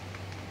builds,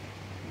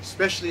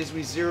 especially as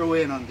we zero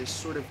in on this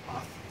sort of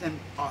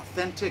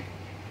authentic,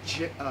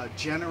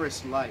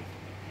 generous life,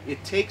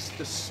 it takes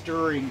the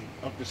stirring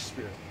of the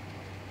Spirit.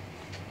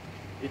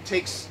 It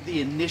takes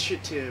the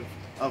initiative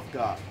of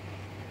God.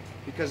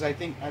 Because I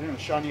don't know,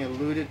 Shani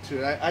alluded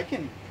to it, I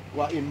can,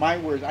 well, in my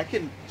words, I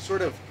can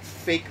sort of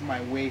fake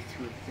my way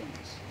through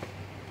things.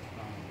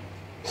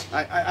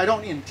 I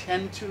don't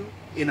intend to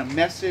in a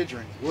message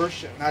or in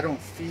worship, and I don't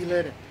feel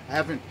it. I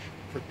haven't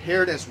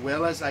prepared as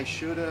well as I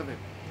should have. And,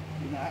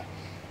 you know,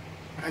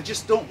 I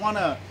just don't want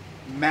to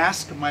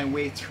mask my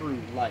way through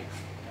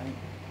life. Right?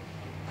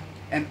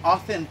 And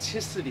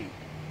authenticity,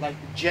 like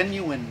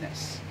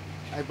genuineness,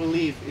 I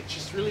believe it's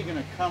just really going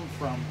to come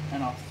from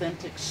an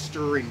authentic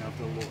stirring of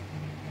the Lord.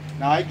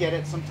 Now I get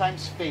it,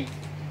 sometimes faith,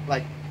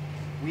 like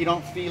we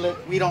don't feel it,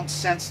 we don't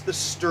sense the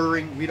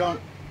stirring,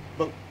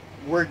 but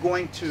we're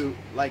going to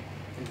like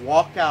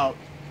walk out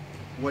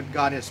what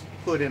God has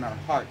put in our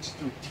hearts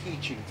through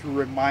teaching, through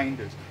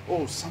reminders.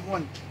 Oh,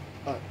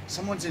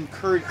 someone's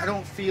encouraged. I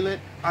don't feel it.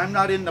 I'm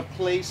not in the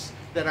place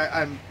that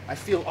I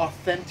feel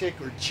authentic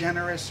or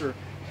generous or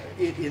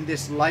in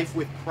this life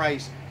with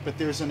Christ, but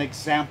there's an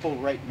example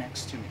right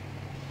next to me.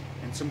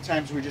 And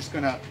sometimes we're just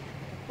gonna,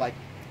 like,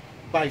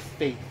 by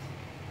faith,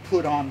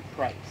 put on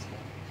Christ.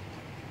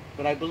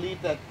 But I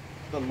believe that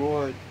the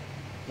Lord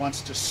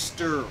wants to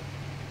stir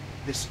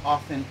this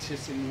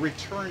authenticity,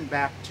 return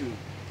back to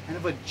kind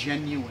of a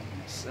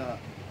genuineness, a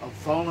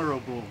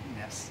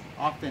vulnerableness,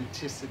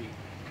 authenticity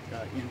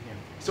in Him.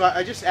 So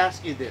I just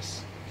ask you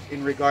this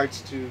in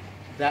regards to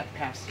that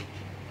passage.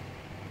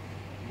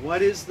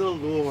 What is the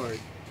Lord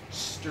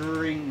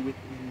stirring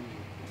within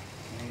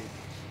you?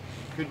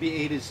 It could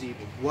be A to Z,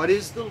 but what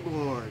is the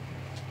Lord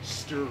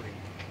stirring within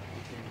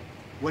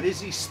you? What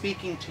is He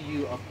speaking to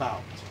you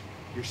about?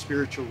 Your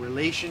spiritual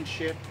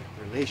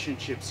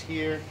relationships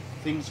here,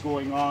 things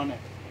going on at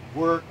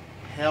work,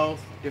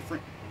 health,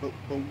 different. But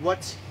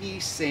what's He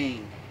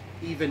saying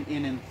even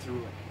in and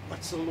through it?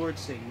 What's the Lord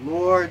saying?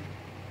 Lord,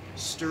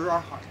 stir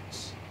our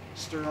hearts.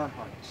 Stir our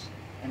hearts.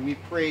 And we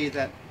pray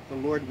that the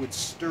Lord would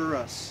stir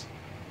us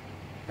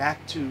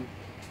back to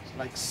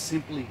like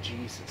simply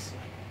Jesus,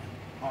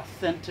 like an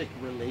authentic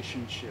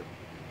relationship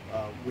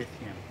with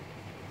Him.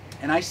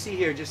 And I see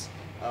here just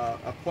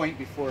a point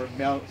before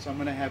Mel, so I'm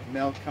going to have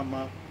Mel come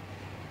up.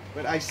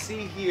 But I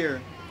see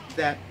here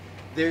that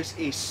there's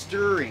a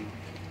stirring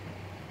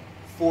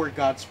for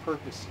God's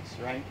purposes,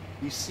 right?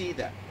 You see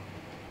that.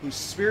 Whose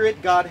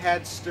spirit God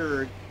had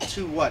stirred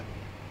to what?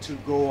 To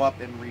go up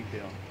and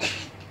rebuild.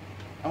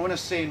 I want to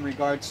say in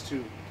regards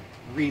to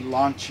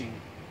relaunching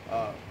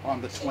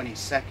on the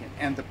 22nd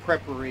and the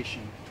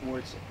preparation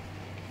towards it.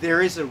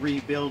 There is a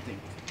rebuilding.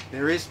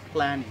 There is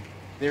planning.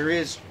 There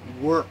is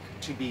work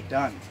to be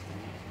done.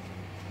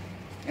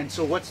 And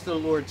so what's the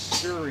Lord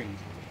stirring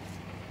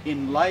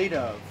in light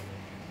of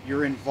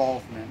your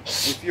involvement?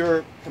 If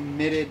you're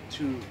committed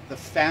to the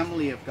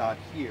family of God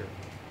here,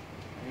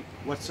 right?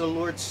 What's the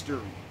Lord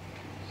stirring?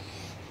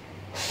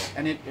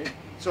 And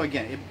so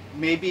again, it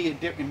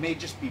may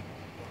just be,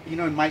 you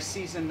know, in my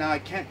season now, I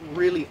can't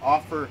really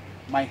offer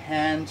my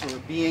hands or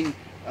being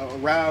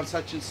around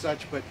such and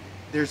such, but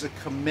there's a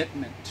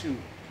commitment to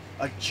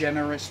a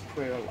generous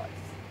prayer life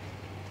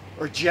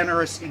or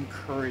generous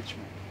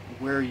encouragement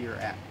where you're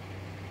at.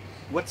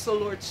 What's the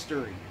Lord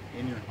stirring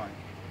in your heart?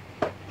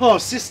 Oh,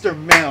 Sister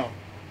Mel.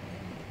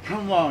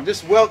 Come on,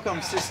 just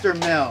welcome Sister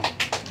Mel.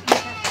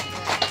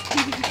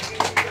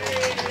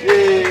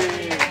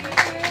 Yay.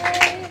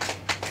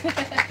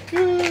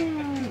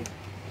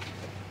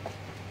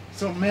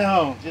 So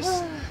Mel,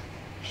 just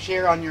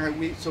share on your,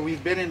 so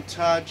we've been in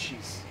touch.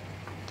 She's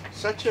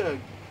such a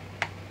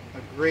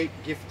great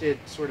gifted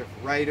sort of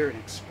writer and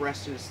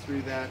expresses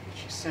through that.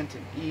 She sent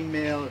an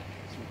email,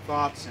 some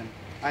thoughts, and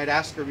I had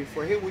asked her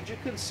before, hey, would you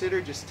consider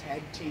just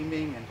tag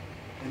teaming?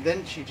 And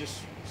then she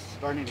just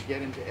starting to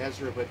get into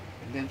Ezra,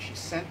 and then she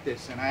sent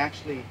this, and I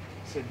actually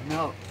said,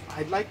 no,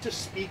 I'd like to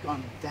speak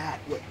on that,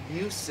 what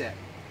you said,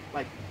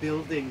 like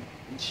building,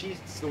 and she's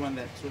the one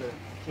that sort of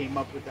came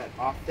up with that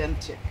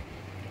authentic,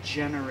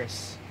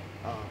 generous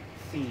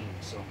theme.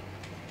 So,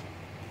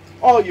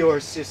 all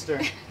yours, sister.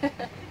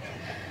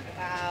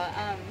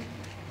 Wow,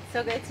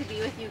 so good to be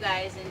with you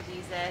guys in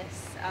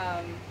Jesus.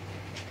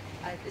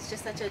 It's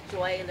just such a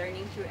joy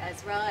learning through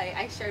Ezra.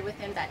 I shared with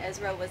him that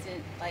Ezra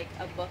wasn't like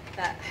a book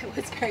that I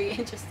was very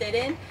interested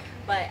in,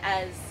 but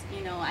as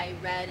you know, I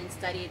read and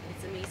studied,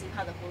 it's amazing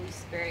how the Holy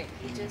Spirit,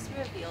 he just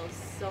reveals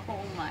so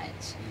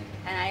much.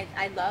 And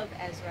I love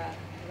Ezra.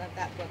 I love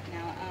that book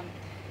now.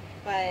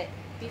 But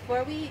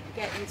before we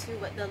get into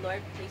what the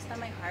Lord placed on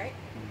my heart,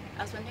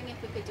 I was wondering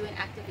if we could do an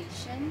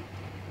activation.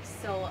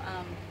 So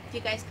if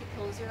you guys could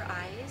close your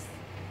eyes.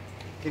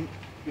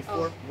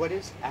 What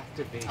is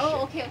activation?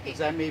 Oh, okay. Because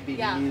that may be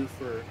Yeah. new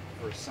for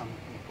some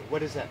people. What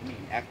does that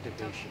mean,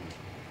 activation?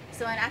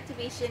 So an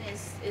activation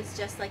is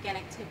just like an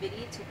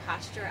activity to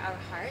posture our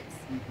hearts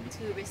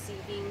to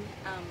receiving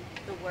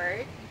the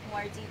word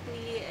more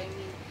deeply. I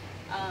mean,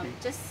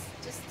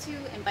 just to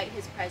invite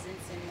His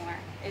presence in more.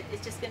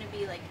 It's just going to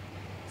be like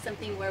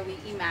something where we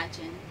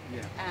imagine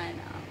and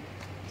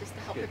just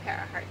to help prepare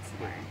our hearts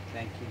more.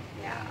 Thank you.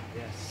 Yeah.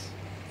 Yes.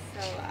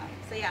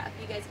 So yeah, if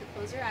you guys could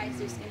close your eyes,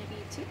 there's going to be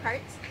two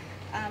parts.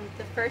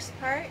 The first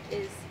part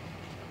is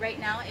right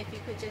now, if you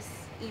could just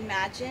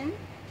imagine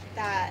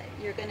that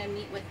you're going to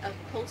meet with a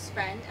close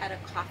friend at a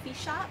coffee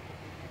shop,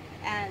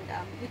 and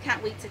you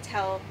can't wait to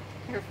tell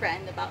your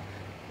friend about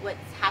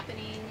what's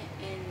happening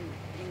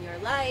in your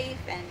life,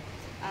 and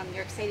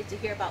you're excited to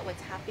hear about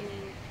what's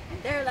happening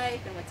in their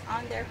life and what's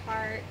on their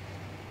heart.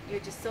 You're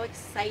just so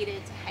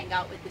excited to hang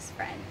out with this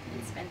friend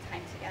and spend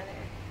time together.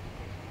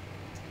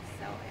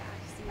 So yeah,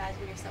 just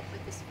imagine yourself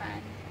with this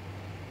friend.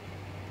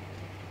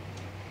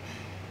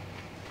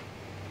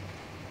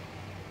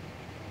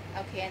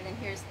 Okay, and then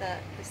here's the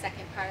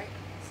second part.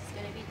 This is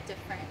going to be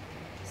different.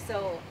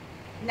 So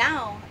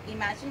now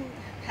imagine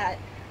that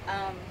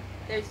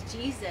there's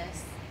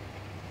Jesus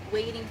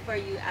waiting for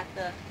you at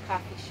the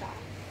coffee shop,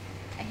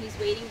 and he's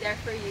waiting there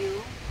for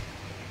you,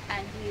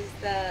 and he's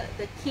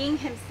the king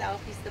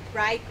himself. He's the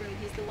bridegroom.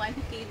 He's the one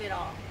who gave it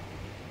all.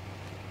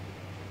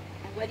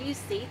 And what do you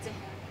say to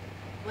him?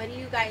 What do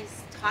you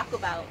guys talk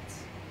about?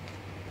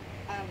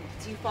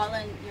 Do you fall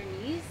on your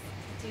knees?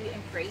 Do you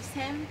embrace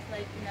him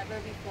like never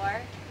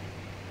before?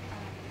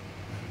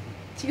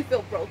 Do you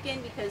feel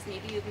broken because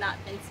maybe you've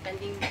not been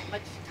spending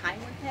much time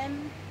with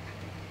him?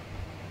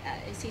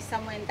 Is he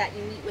someone that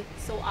you meet with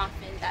so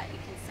often that you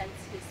can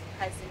sense his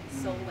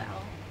presence so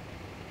well?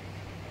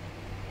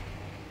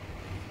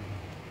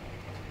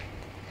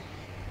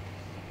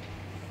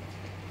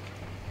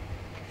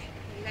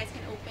 You guys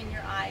can open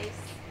your eyes.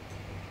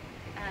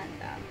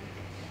 And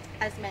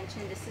as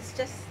mentioned, this is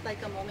just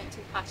like a moment to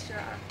posture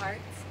our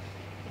hearts,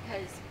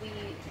 because we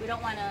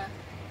don't want to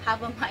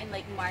have a mind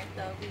like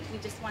Martha. We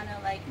just want to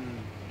like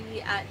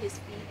be at his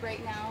feet right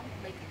now,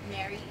 like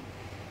Mary.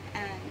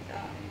 And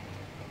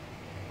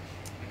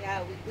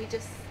yeah, we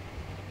just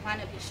want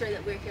to be sure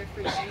that we're here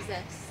for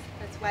Jesus.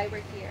 That's why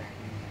we're here.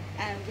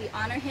 And we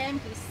honor him.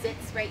 He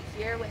sits right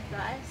here with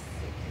us.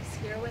 He's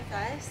here with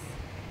us.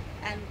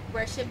 And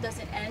worship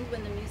doesn't end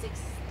when the music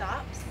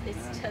stops.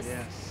 It's just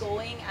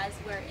going as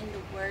we're in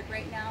the Word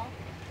right now.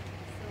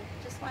 So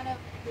just want to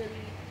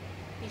really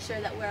be sure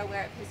that we're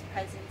aware of his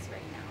presence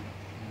right now.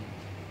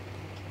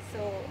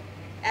 So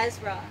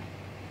Ezra,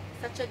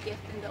 such a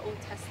gift in the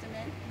Old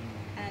Testament.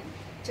 And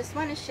just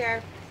want to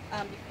share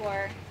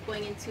before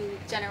going into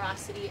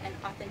generosity and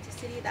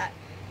authenticity that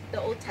the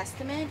Old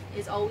Testament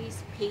is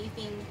always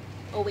paving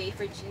a way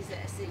for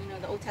Jesus. You know,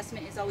 the Old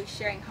Testament is always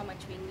sharing how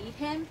much we need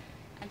him,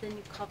 and the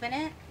New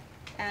Covenant,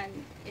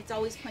 and it's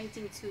always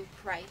pointing to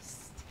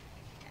Christ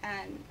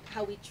and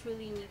how we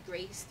truly need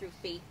grace through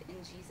faith in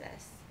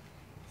Jesus.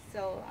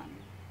 So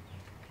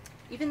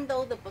even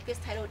though the book is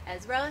titled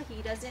Ezra,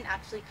 he doesn't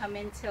actually come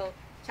in till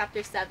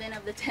chapter 7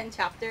 of the 10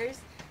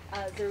 chapters.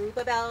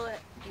 Zerubbabel,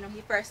 you know,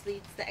 he first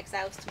leads the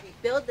exiles to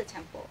rebuild the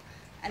temple,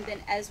 and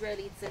then Ezra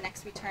leads the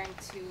next return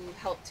to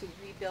help to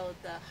rebuild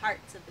the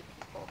hearts of the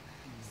people.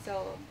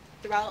 So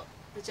throughout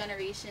the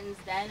generations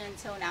then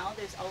until now,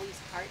 there's always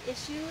heart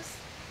issues,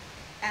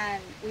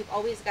 and we've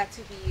always got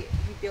to be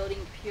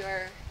rebuilding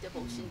pure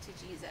devotion to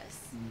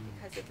Jesus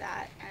because of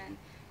that. And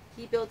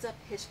he builds up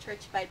his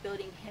church by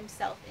building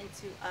himself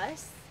into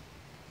us.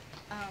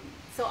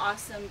 So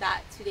awesome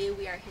that today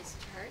we are his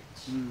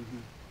church.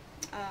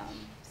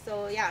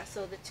 So yeah,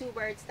 so the two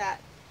words that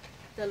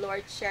the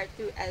Lord shared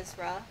through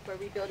Ezra for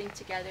rebuilding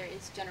together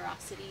is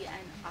generosity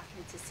and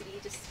authenticity,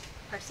 just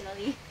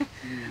personally.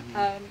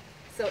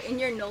 So in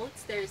your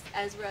notes, there's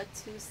Ezra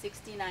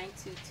 269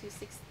 to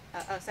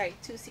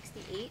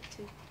 268 to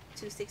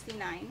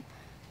 269.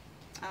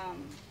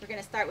 We're going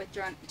to start with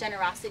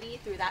generosity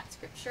through that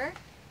scripture.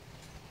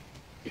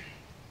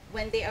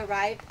 When they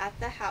arrived at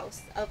the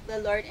house of the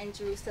Lord in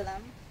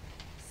Jerusalem,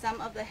 some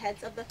of the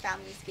heads of the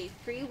families gave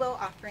free will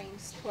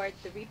offerings toward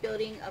the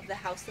rebuilding of the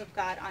house of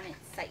God on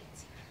its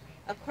site.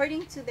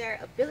 According to their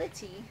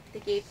ability, they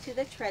gave to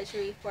the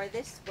treasury for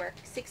this work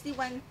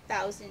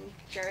 61,000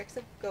 jerrycans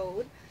of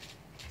gold,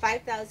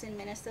 5,000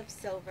 minas of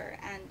silver,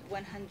 and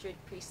 100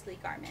 priestly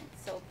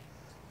garments. So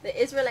the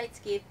Israelites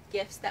gave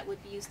gifts that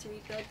would be used to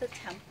rebuild the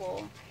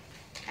temple,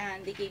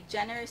 and they gave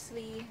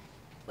generously.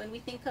 When we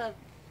think of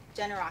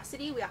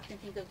generosity, we often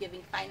think of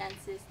giving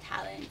finances,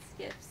 talents,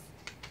 gifts,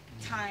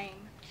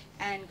 time,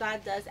 And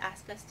God does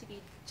ask us to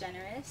be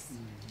generous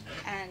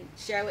and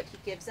share what he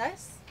gives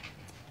us.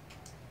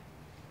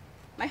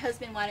 My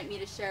husband wanted me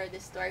to share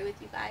this story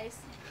with you guys.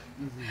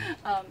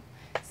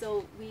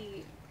 So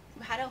we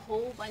had a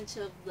whole bunch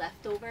of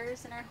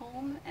leftovers in our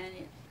home, and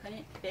it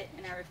couldn't fit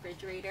in our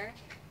refrigerator.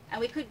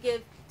 And we could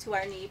give to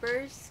our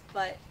neighbors,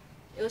 but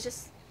it was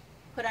just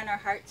put on our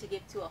heart to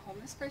give to a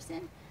homeless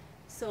person.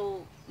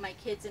 So my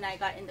kids and I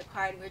got in the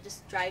car, and we were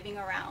just driving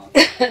around.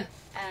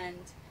 and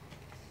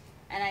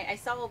I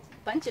saw a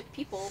bunch of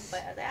people,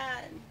 but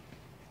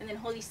and then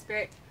Holy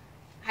Spirit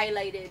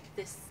highlighted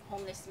this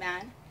homeless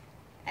man,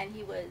 and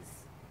he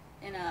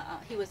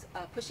was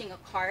pushing a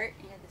cart.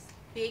 He had this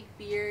big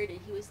beard, and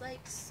he was like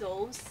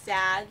so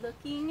sad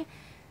looking,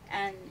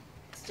 and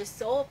just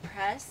so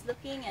oppressed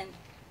looking.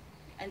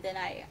 And then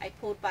I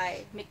pulled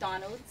by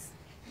McDonald's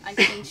on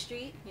King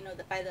Street,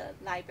 by the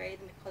library,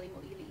 the Macaulay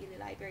Mo'ili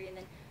library, and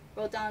then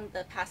rolled down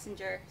the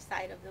passenger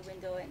side of the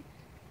window, and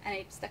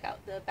I stuck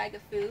out the bag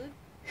of food.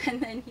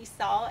 And then he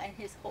saw, and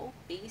his whole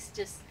face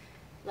just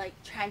like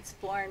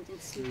transformed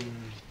into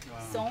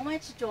so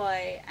much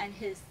joy, and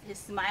his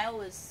smile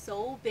was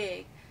so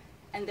big.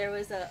 And there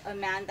was a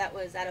man that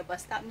was at a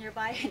bus stop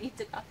nearby, and he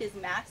took off his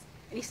mask,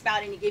 and he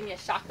smiled, and he gave me a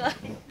shaka.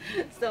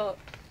 So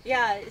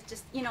yeah, it's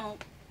just,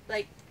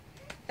 like,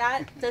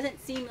 that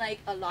doesn't seem like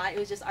a lot. It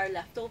was just our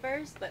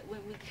leftovers, but when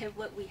we give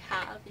what we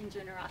have in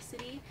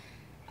generosity,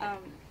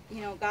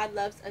 God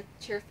loves a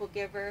cheerful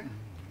giver.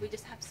 We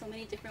just have so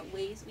many different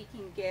ways we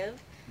can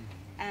give,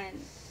 and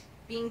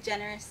being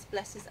generous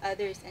blesses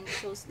others and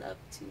shows love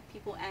to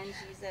people and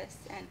Jesus.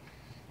 And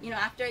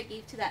after I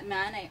gave to that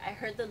man, I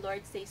heard the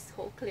Lord say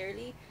so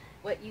clearly,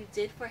 what you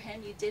did for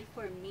him, you did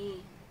for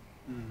me.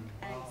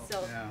 And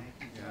so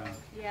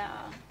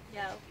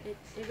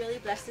it really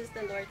blesses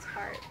the Lord's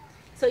heart.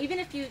 So even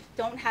if you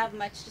don't have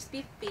much, just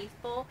be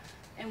faithful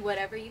in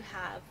whatever you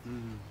have,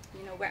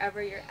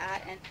 wherever you're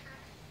at. And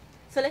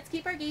so let's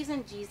keep our gaze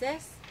on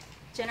Jesus.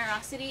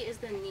 Generosity is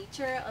the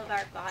nature of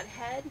our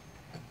Godhead.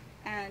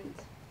 And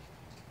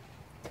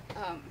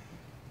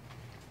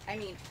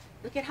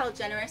look at how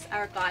generous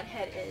our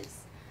Godhead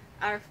is.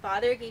 Our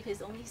Father gave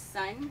his only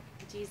Son,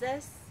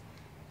 Jesus.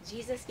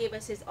 Jesus gave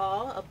us his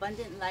all,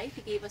 abundant life.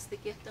 He gave us the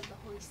gift of the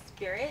Holy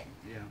Spirit.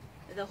 Yeah.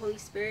 The Holy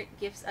Spirit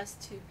gives us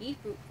to be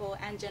fruitful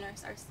and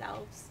generous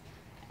ourselves.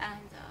 And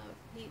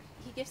he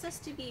gives us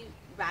to be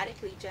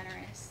radically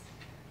generous.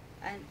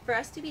 And for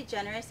us to be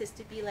generous is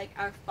to be like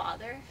our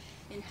Father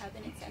in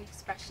heaven. It's an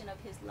expression of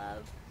his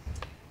love.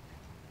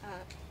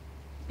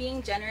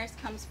 Being generous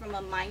comes from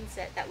a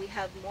mindset that we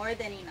have more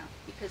than enough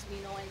because we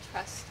know and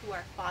trust who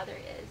our Father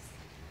is.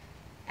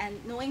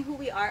 And knowing who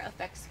we are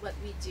affects what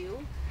we do.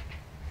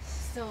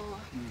 So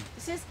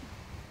this is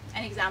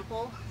an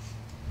example.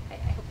 I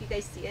hope you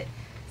guys see it.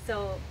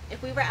 So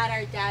if we were at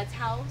our dad's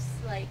house,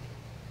 like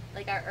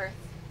our earth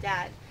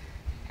dad,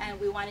 and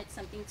we wanted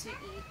something to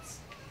eat,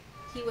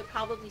 he would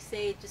probably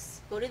say,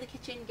 just go to the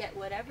kitchen, get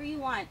whatever you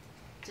want,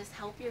 just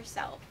help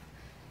yourself.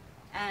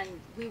 And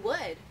we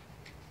would,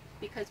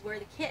 because we're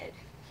the kid,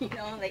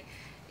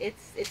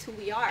 it's who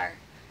we are.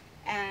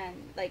 And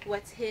like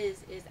what's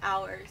his is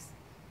ours.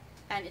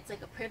 And it's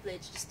like a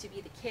privilege just to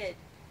be the kid.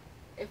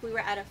 If we were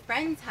at a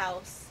friend's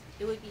house,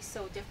 it would be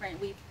so different.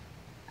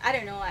 I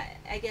don't know,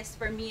 I guess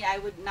for me, I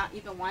would not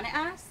even want to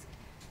ask.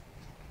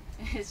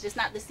 It's just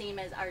not the same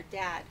as our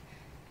dad.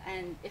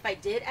 And if I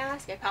did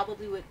ask, I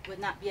probably would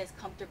not be as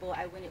comfortable.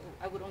 I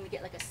would only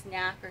get like a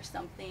snack or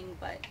something.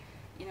 But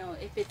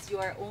if it's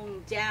your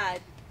own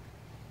dad,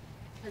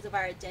 because of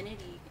our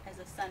identity as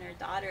a son or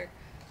daughter,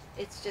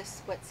 it's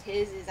just what's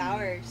his is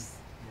ours.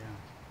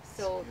 Yeah.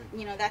 So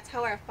that's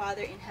how our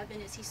Father in heaven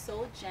is. He's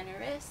so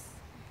generous,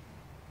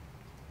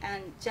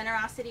 and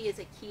generosity is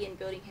a key in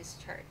building his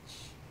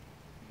church.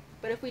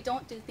 But if we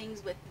don't do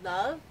things with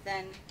love,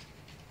 then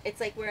it's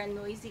like we're a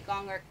noisy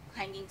gong or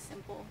clanging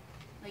cymbal,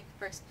 like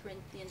 1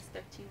 Corinthians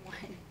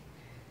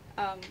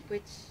 13:1,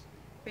 which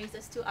brings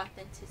us to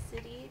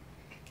authenticity.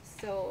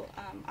 So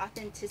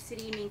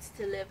authenticity means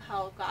to live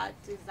how God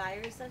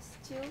desires us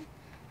to.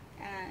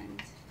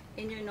 And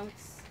in your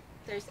notes,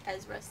 there's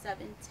Ezra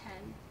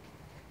 7:10.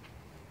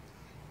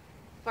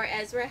 For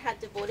Ezra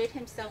had devoted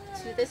himself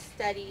to the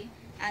study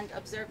and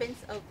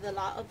observance of the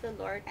law of the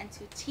Lord and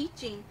to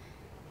teaching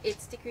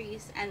its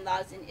decrees and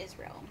laws in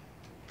Israel.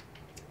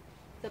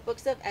 The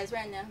books of Ezra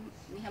and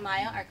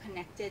Nehemiah are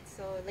connected.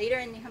 So later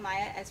in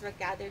Nehemiah, Ezra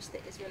gathers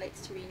the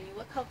Israelites to renew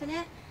a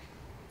covenant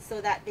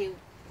so that they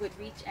would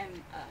reach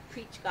and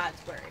preach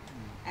God's word.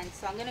 And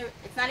so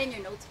it's not in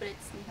your notes, but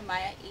it's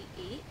Nehemiah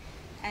 8:8.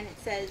 And it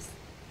says,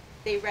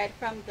 they read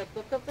from the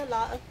book of the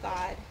law of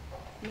God,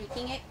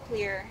 making it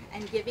clear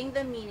and giving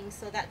the meaning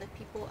so that the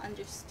people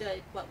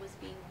understood what was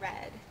being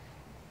read.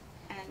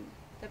 And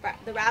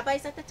the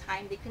rabbis at the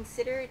time, they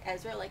considered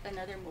Ezra like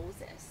another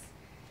Moses.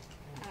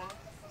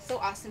 So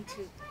awesome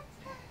to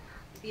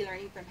be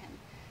learning from him.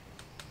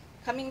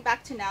 Coming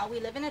back to now, we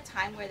live in a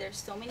time where there's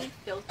so many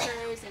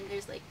filters and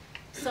there's like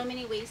so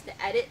many ways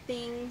to edit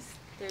things.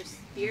 There's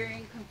fear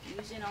and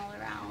confusion all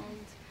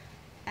around.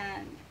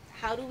 And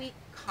how do we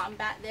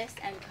combat this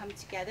and come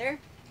together?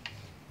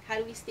 How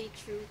do we stay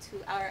true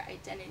to our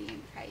identity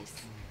in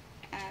Christ?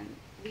 And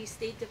we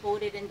stay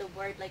devoted in the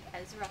word like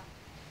Ezra.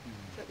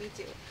 That's what we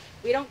do.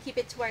 We don't keep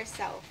it to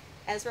ourselves.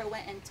 Ezra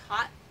went and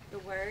taught the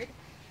word.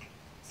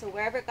 So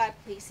wherever God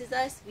places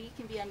us, we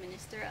can be a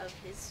minister of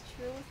his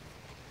truth.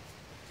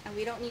 And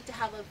we don't need to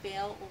have a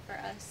veil over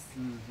us.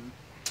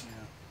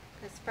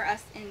 Because for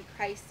us in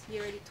Christ, he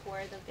already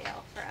tore the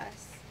veil for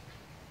us.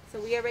 So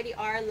we already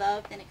are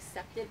loved and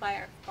accepted by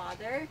our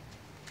Father.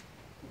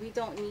 We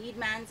don't need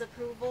man's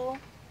approval.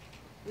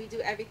 We do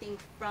everything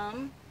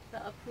from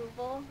the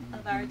approval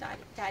of our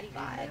Daddy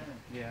God.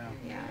 Yeah.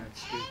 Yeah.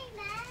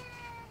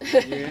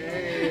 That's good.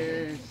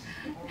 Yes.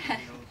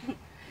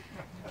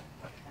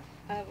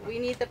 We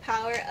need the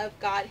power of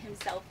God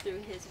himself through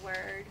his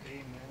word.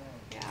 Amen.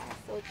 Yeah.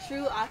 So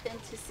true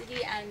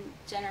authenticity and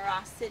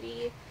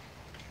generosity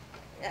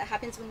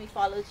happens when we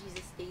follow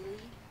Jesus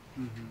daily.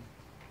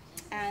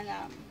 And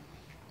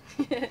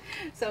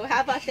so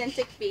have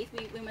authentic faith.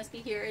 We must be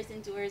hearers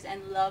and doers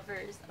and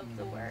lovers of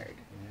the word.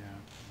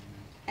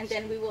 And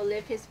then we will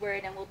live his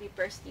word and we'll be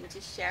bursting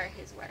to share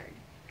his word.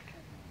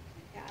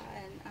 Yeah,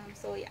 and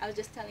so I was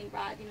just telling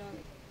Rod,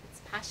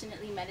 let's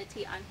passionately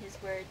meditate on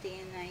his word day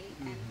and night.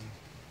 And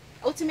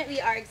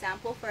ultimately our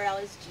example for all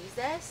is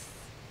Jesus.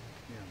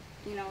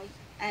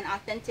 An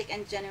authentic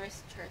and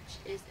generous church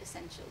is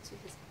essential to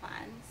his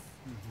plans.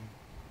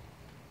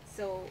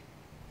 So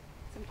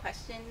some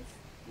questions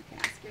you can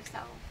ask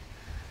yourself.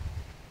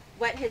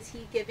 What has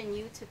he given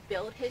you to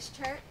build his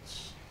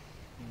church?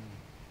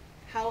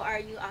 How are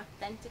you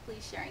authentically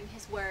sharing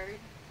his word?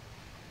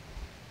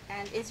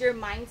 And is your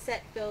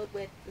mindset filled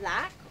with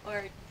lack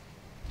or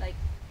like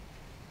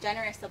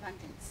generous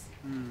abundance?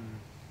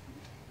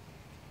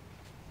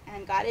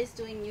 And God is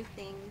doing new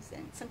things.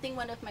 And something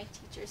one of my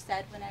teachers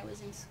said when I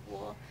was in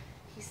school,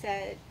 he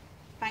said,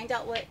 find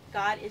out what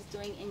God is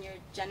doing in your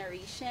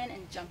generation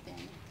and jump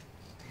in.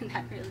 And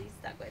that really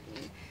stuck with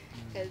me.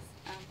 Because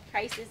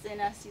Christ is in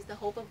us. He's the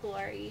hope of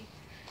glory.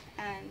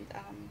 And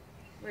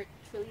we're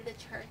truly the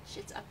church.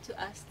 It's up to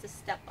us to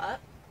step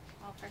up,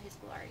 all for his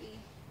glory.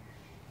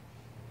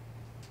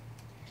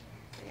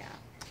 So yeah.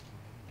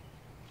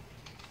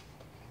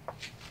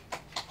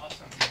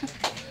 Awesome.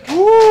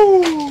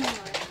 Woo!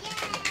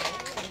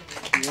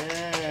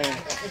 Yeah.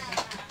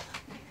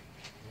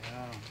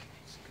 Yeah,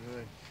 it's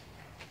good.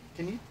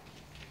 Can you,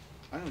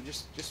 I don't know,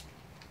 just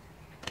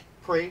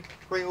pray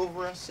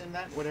over us in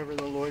that, whatever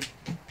the Lord,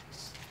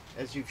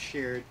 as you've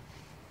shared.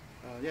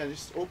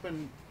 Just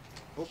open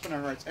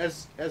our hearts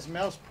as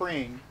Mel's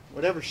praying,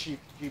 whatever she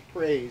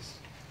prays.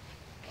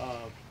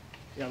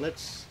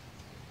 Let's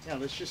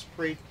just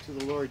pray to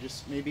the Lord,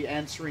 just maybe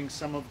answering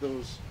some of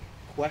those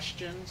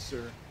questions,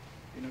 or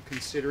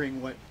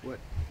considering what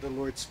the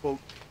Lord spoke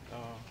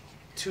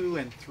to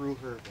and through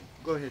her.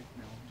 Go ahead,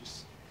 Mel.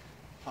 Just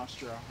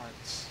posture our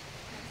hearts.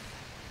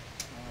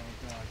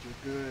 Oh God,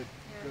 you're good.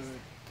 Yes. Good.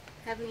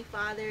 Heavenly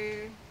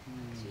Father,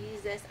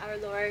 Jesus, our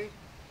Lord,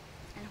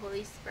 and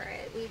Holy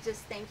Spirit, we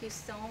just thank you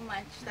so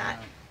much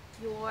that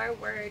your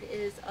word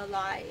is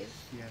alive.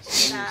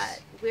 Yes.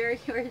 That we're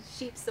your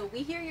sheep, so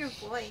we hear your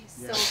voice.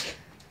 Yes. So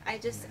I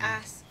just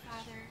ask,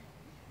 Father,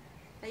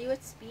 that you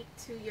would speak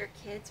to your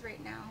kids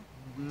right now.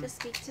 Just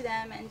speak to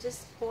them and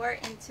just pour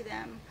into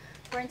them,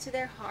 pour into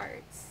their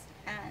hearts.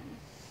 And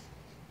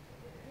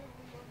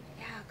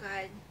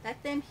God,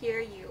 let them hear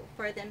you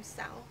for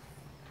themselves.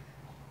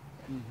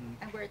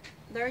 And we're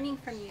learning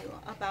from you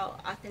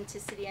about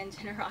authenticity and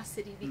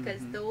generosity, because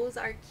those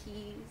are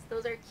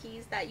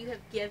keys that you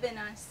have given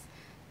us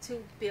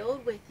to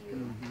build with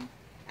you.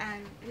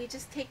 And we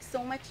just take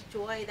so much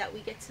joy that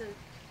we get to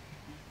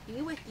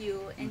be with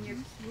you in your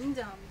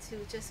kingdom, to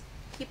just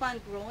keep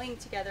on growing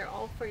together,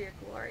 all for your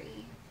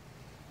glory.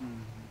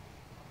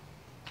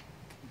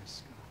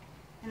 Yes,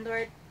 God. And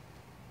Lord,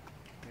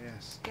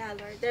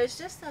 Lord, there's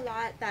just a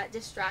lot that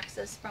distracts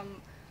us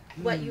from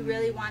what you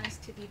really want us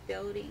to be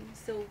building.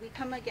 So we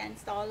come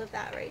against all of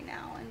that right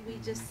now, and we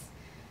just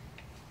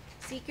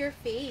seek your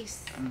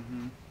face.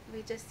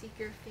 We just seek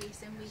your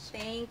face, and we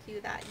thank you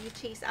that you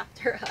chase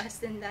after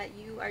us, and that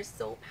you are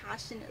so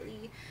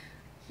passionately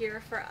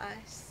here for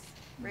us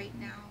right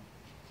now.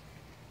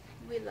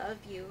 We love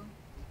you.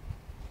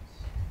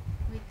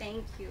 We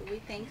thank you. We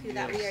thank you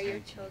that we are your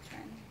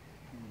children.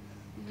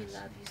 We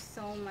love you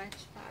so much,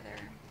 Father.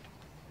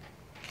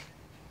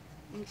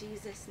 In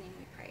Jesus' name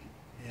we pray.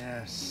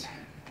 Yes.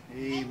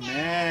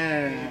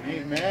 Amen.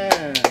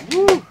 Amen.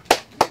 Woo.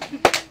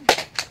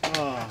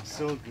 Oh,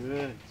 so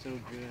good. So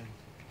good.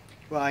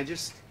 Well, I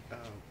just,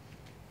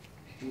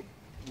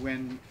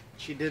 when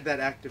she did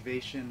that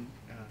activation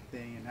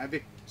thing, and I've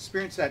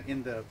experienced that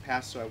in the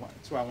past, so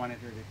that's why I wanted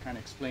her to kind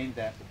of explain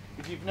that.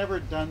 If you've never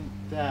done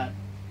that,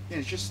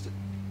 it's just,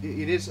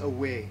 it is a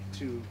way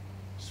to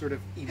sort of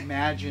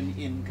imagine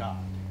in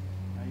God.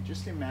 Right?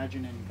 Just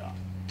imagine in God.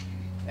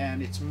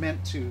 And it's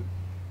meant to,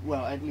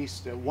 well, at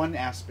least one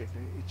aspect,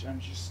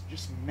 it's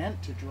just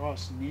meant to draw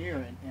us near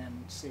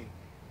and say,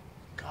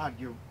 God,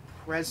 you're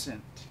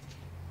present.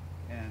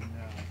 And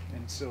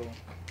so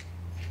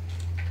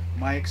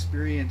my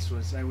experience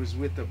was I was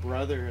with a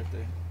brother at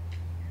the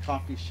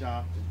coffee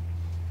shop,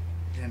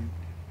 and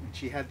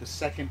she had the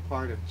second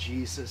part of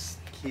Jesus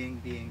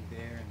King being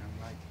there, and I'm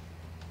like,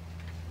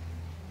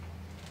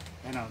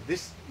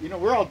 this,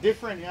 we're all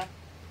different, yeah.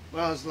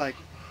 Well, I was like,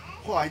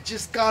 oh, I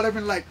just got him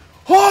and like,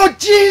 oh,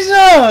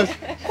 Jesus!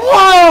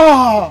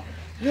 Wow!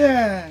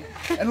 Yeah.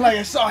 And like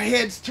I saw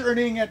heads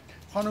turning at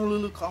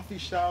Honolulu coffee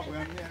shop,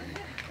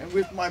 and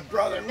with my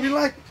brother, and we're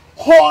like,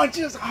 oh,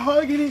 just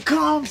hugging him,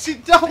 come,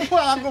 sit down,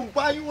 I'm going to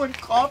buy you one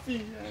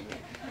coffee.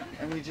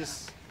 And we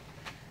just,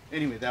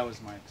 anyway, that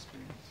was my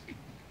experience.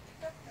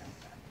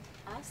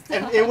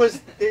 Awesome. And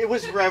it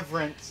was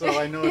reverent, so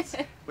I know it's,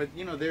 but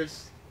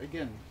there's,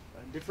 again,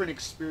 different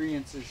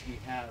experiences we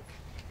have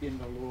in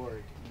the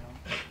Lord,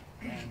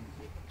 and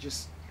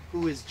just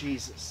who is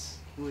Jesus?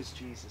 Who is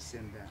Jesus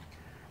in that?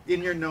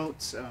 In your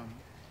notes,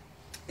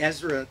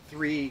 Ezra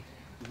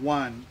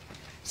 3:1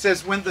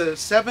 says, when the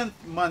 7th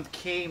month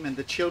came and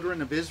the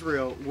children of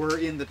Israel were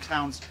in the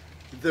towns,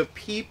 the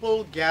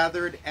people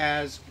gathered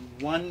as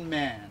one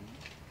man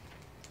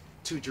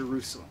to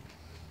Jerusalem.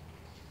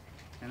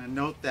 And I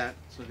note that.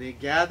 So they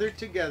gathered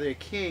together,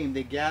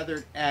 they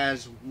gathered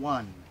as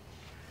one.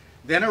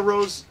 Then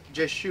arose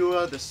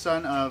Jeshua, the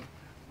son of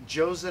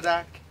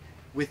Jozadak,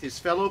 with his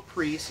fellow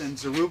priests, and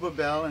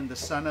Zerubbabel, and the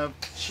son of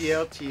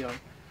Shealtiel,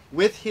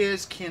 with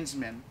his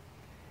kinsmen,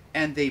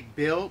 and they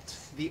built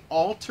the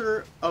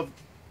altar of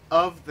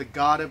the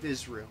God of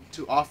Israel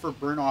to offer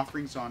burnt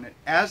offerings on it,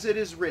 as it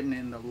is written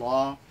in the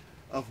law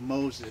of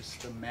Moses,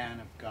 the man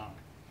of God.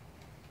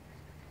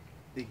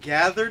 They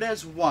gathered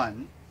as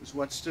one, is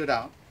what stood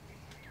out,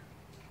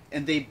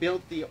 and they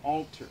built the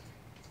altar.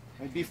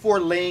 Right? Before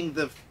laying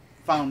the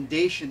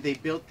foundation, they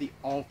built the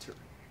altar.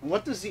 And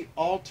what does the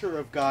altar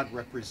of God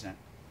represent?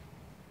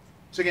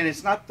 So again,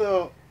 it's not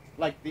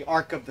like the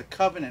Ark of the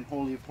Covenant,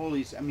 Holy of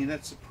Holies. I mean,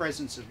 that's the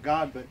presence of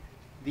God, but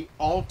the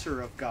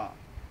altar of God.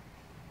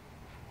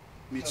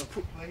 I mean, it's a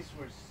place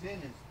where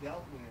sin is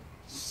dealt with.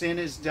 Sin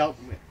is dealt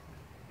with.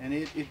 And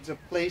it's a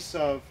place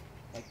of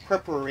like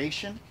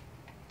preparation,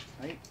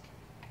 right?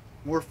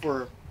 More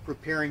for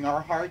preparing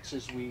our hearts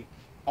as we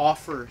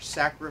offer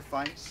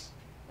sacrifice,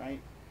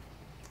 right?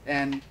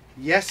 And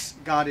yes,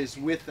 God is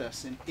with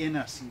us and in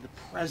us, and the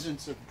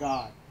presence of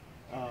God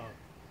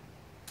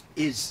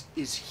is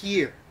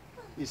here.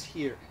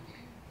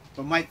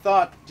 But my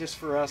thought, just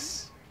for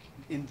us,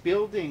 in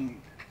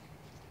building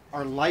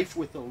our life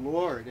with the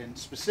Lord, and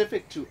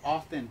specific to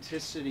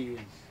authenticity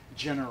and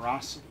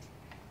generosity,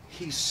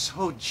 He's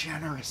so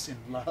generous in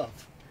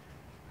love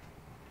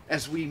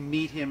as we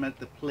meet Him at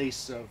the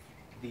place of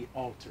the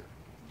altar,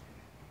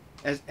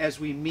 as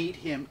we meet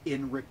Him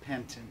in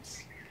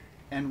repentance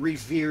and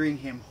revering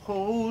Him.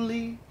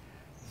 Holy,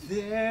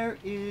 there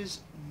is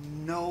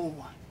no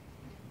one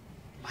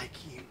like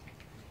you.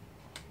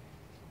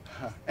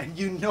 And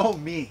you know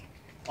me,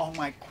 all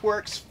my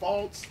quirks,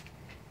 faults,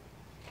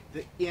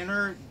 the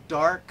inner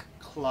dark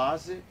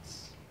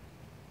closets,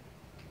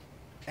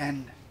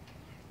 and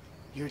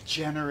you're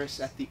generous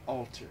at the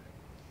altar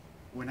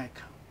when I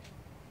come.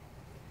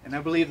 And I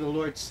believe the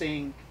Lord's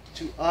saying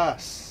to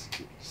us,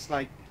 it's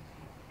like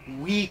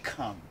we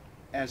come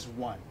as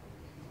one.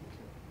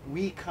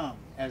 We come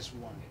as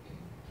one.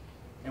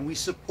 And we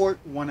support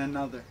one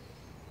another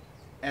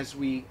as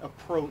we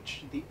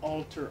approach the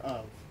altar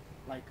of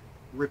like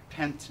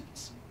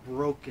repentance,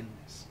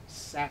 brokenness,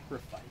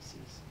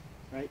 sacrifices,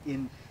 right?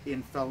 In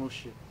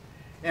fellowship.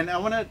 And I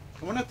want to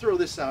throw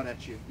this out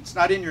at you. It's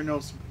not in your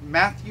notes.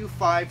 Matthew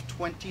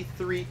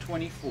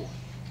 5:23-24.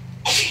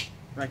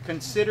 Right?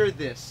 Consider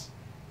this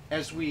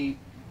as we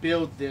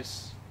build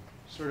this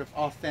sort of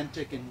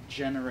authentic and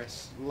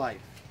generous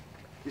life.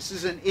 This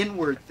is an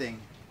inward thing.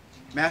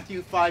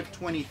 Matthew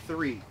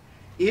 5:23.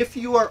 If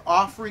you are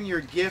offering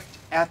your gift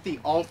at the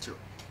altar,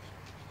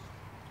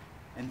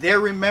 and there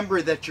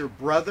remember that your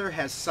brother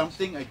has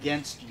something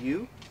against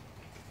you,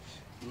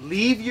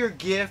 leave your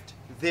gift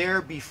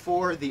there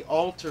before the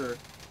altar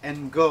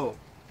and go.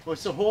 Well,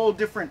 it's a whole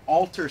different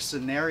altar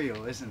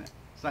scenario, isn't it?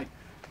 It's like,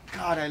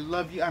 God, I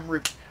love you. I'm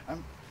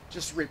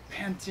just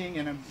repenting,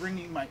 and I'm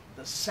bringing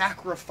the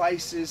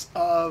sacrifices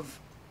of,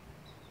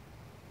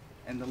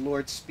 and the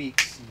Lord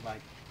speaks and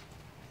like,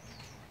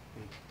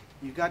 hey,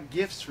 you got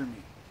gifts for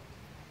me,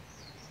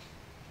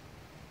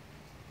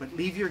 but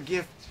leave your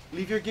gift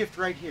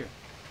right here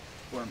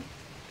for me,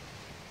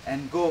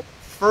 and go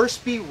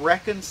first be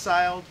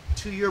reconciled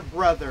to your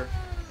brother,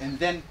 and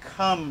then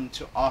come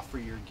to offer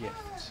your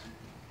gift.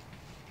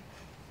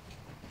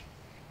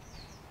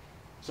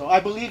 So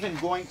I believe in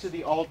going to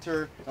the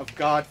altar of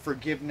God,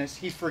 forgiveness.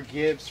 He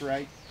forgives,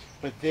 right?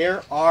 But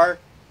there are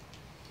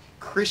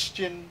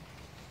Christian,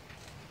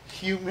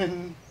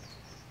 human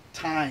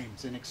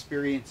times and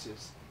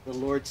experiences. The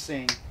Lord's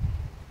saying,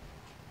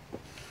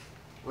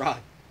 Rod,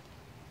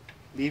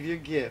 leave your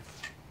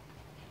gift.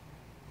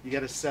 You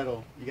got to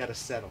settle. You got to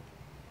settle.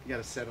 You got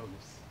to settle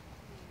this.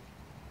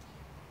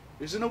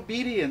 There's an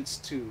obedience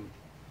to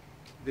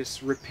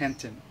this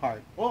repentant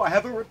heart. Oh, I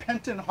have a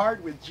repentant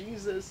heart with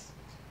Jesus.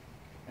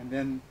 And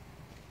then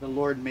the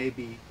Lord may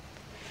be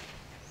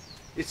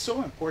it's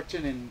so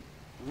important in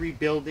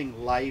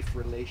rebuilding life,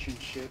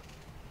 relationship.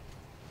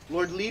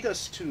 Lord, lead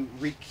us to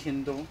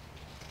rekindle,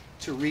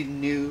 to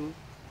renew,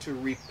 to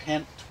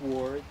repent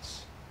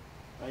towards,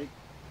 right?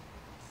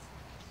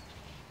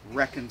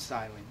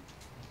 Reconciling.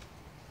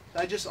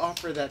 I just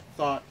offer that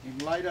thought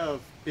in light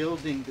of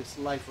building this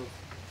life of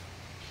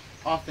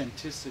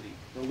authenticity.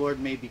 The Lord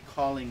may be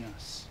calling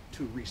us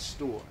to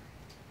restore.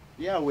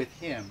 Yeah, with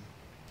Him,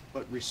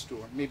 but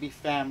restore. Maybe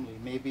family,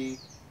 maybe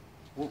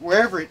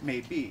wherever it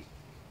may be.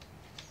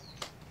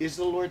 Is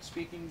the Lord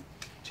speaking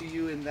to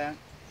you in that?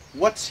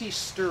 What's He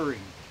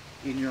stirring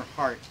in your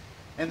heart?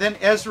 And then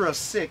Ezra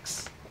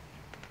 6,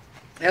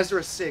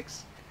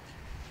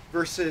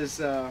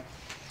 verses,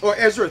 or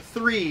Ezra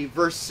 3,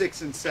 verse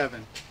 6 and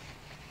 7.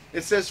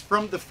 It says,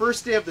 from the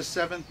first day of the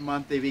 7th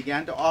month, they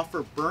began to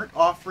offer burnt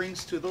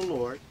offerings to the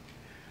Lord,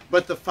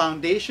 but the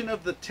foundation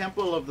of the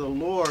temple of the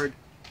Lord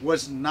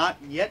was not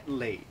yet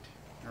laid.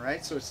 All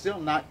right, so it's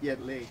still not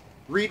yet laid.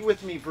 Read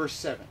with me verse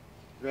 7.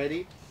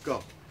 Ready?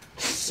 Go.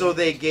 So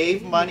they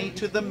gave money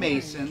to the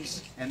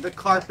masons and the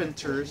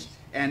carpenters,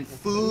 and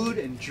food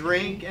and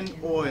drink and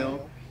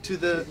oil to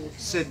the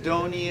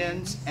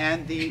Sidonians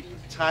and the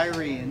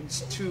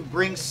Tyrians to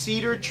bring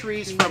cedar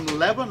trees from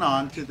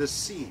Lebanon to the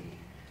sea,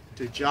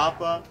 to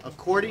Joppa,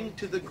 according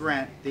to the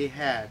grant they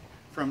had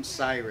from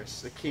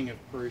Cyrus, the king of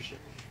Persia.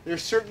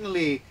 There's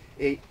certainly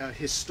a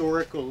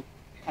historical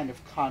kind of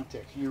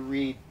context you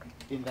read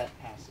in that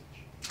passage.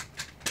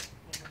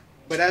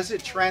 But as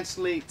it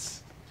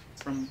translates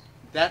from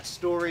that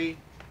story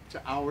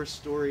to our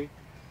story,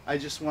 I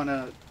just want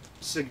to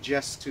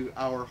suggest to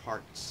our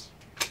hearts.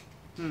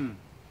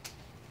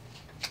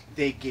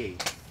 They gave.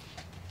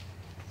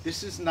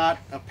 This is not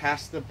a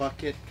pass the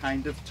bucket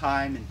kind of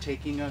time and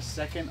taking a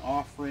second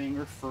offering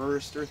or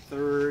first or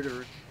third,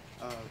 or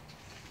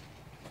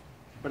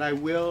but I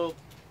will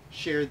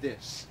share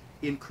this.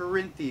 In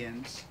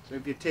Corinthians, so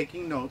if you're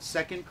taking notes,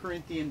 2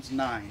 Corinthians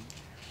 9,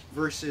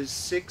 verses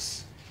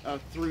 6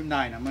 through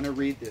 9. I'm going to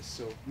read this,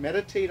 so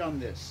meditate on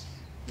this.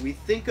 We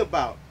think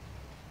about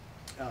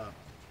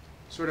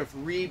sort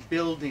of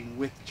rebuilding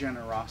with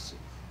generosity.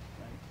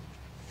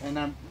 Right? And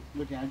I'm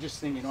just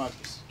thinking, it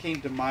just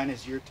came to mind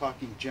as you're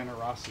talking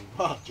generosity.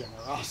 Oh,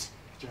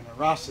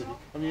 generosity.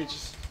 I mean, it's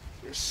just,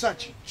 you're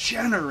such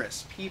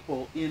generous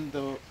people in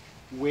the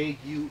way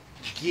you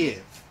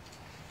give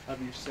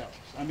of yourselves.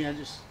 I mean,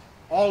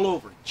 all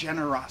over,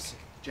 generosity.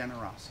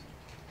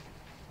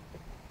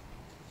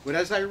 But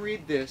as I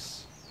read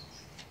this,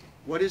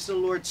 what is the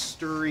Lord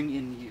stirring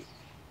in you?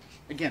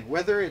 Again,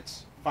 whether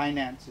it's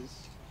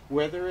finances,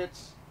 whether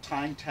it's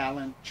time,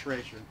 talent,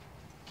 treasure,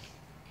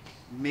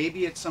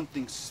 maybe it's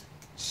something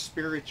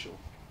spiritual,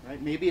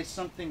 right? Maybe it's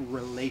something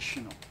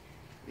relational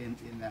in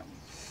that one.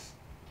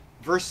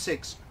 Verse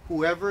 6,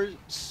 whoever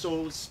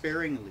sows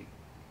sparingly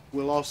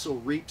will also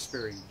reap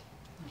sparingly.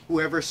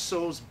 Whoever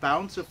sows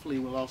bountifully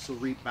will also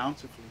reap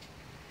bountifully.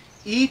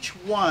 Each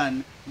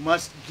one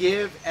must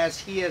give as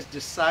he has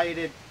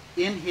decided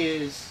in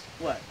his,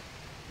 what?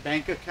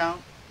 Bank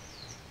account?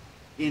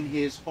 In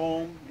his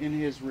home? In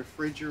his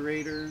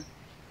refrigerator?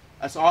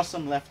 That's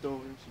awesome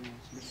leftovers.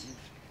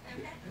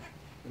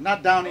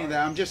 Not downing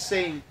that. I'm just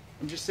saying,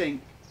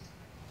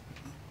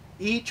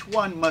 each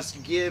one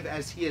must give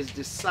as he has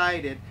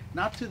decided,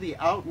 not to the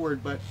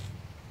outward, but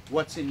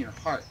what's in your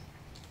heart.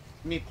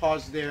 Let me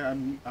pause there.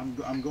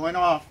 I'm going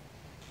off.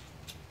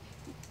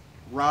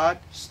 Rod,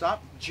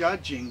 stop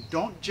judging.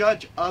 Don't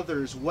judge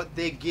others, what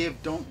they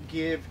give, don't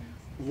give,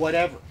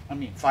 whatever. I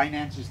mean,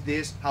 finances,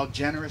 this, how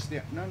generous they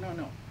are.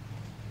 No.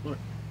 Lord,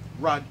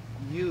 Rod,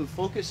 you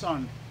focus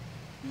on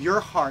your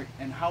heart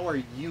and how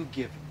are you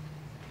giving.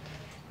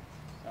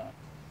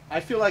 I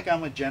feel like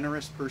I'm a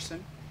generous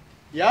person.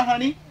 Yeah,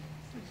 honey?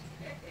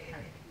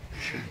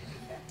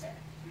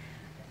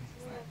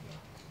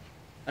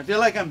 I feel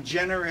like I'm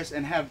generous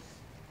and have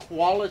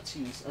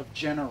qualities of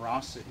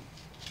generosity.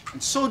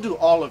 And so do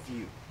all of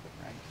you,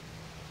 right?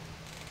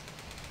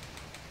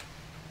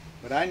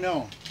 But I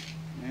know,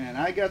 man,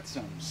 I got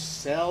some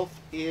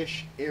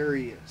selfish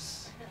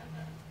areas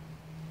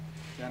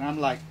that I'm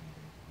like,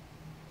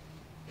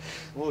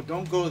 oh,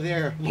 don't go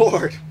there,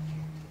 Lord.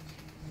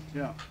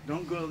 Yeah,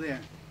 don't go there.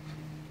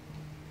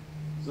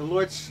 The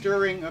Lord's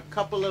stirring a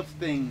couple of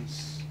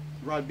things.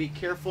 Rod, be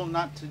careful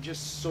not to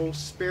just sow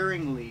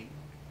sparingly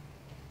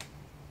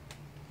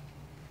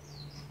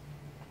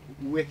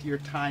with your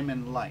time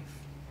and life.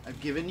 I've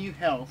given you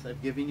health.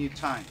 I've given you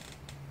time.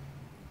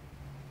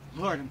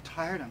 Lord, I'm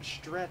tired. I'm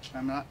stretched.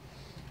 I'm not.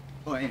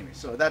 Oh, anyway,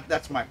 so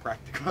that's my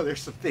practical.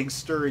 There's some things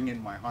stirring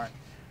in my heart.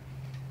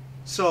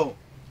 So,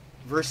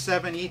 verse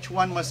 7, each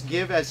one must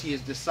give as he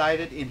has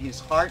decided in his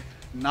heart,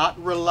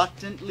 not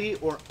reluctantly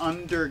or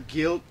under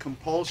guilt,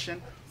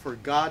 compulsion, for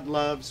God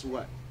loves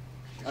what?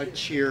 A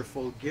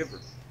cheerful giver.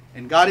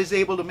 And God is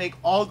able to make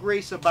all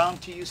grace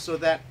abound to you, so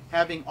that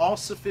having all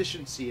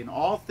sufficiency in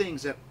all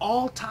things at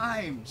all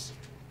times,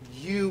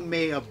 you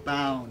may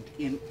abound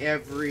in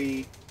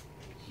every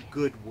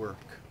good work.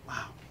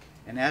 Wow.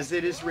 And as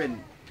it is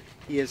written,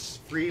 he has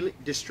freely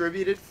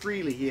distributed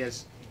freely, he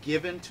has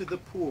given to the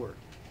poor.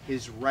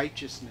 His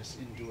righteousness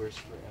endures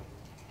forever.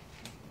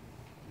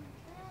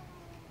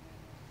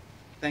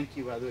 Thank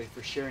you, by the way,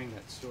 for sharing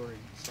that story.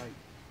 It's like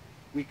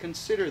we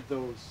consider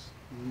those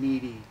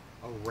needy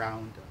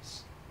around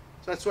us.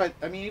 So that's why,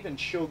 I mean, even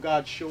show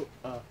God, share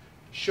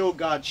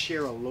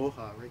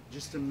aloha, right?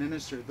 Just to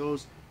minister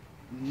those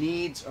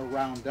needs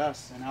around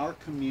us and our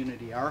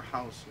community, our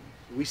household.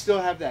 We still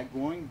have that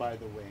going, by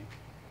the way.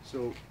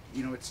 So,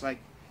 you know, it's like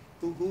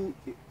who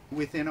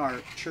within our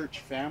church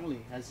family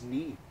has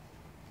need,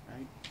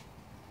 right?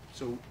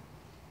 So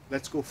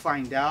let's go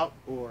find out,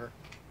 or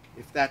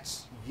if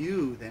that's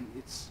you, then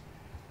it's,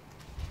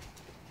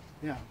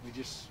 yeah, we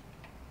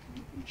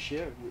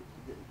share.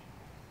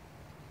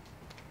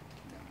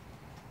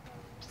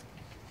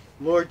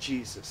 Lord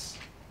Jesus,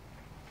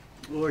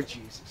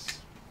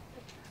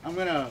 I'm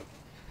gonna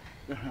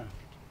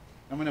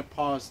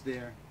pause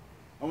there.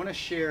 I want to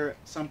share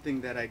something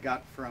that I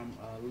got from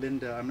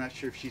Linda. I'm not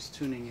sure if she's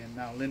tuning in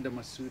now. Linda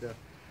Masuda.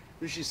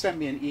 She sent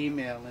me an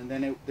email, and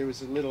then there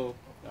was a little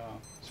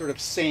sort of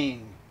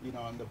saying, you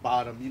know, on the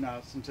bottom. You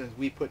know, sometimes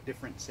we put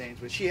different sayings,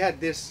 but she had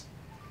this.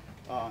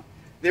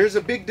 There's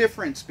a big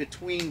difference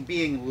between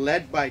being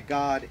led by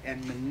God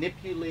and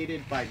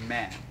manipulated by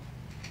man.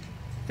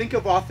 Think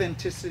of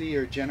authenticity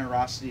or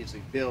generosity as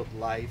we build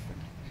life.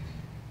 And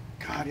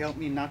God, help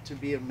me not to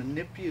be a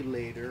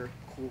manipulator,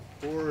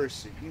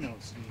 coerce, you know,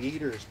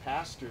 leaders,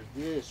 pastors,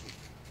 this,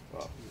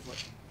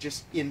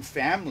 just in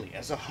family,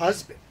 as a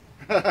husband.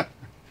 I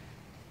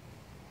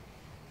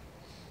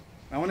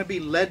want to be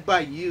led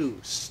by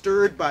you,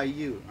 stirred by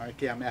you.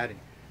 Okay, I'm adding.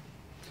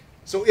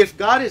 So if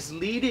God is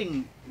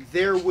leading,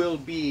 there will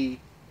be,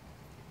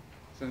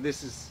 so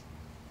this is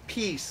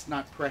peace,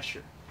 not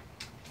pressure.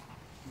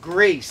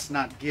 Grace,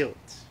 not guilt.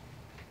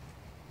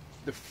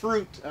 The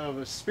fruit of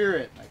a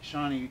spirit, like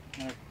Shawnee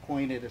kind of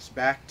pointed us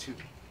back to,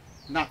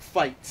 not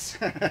fights.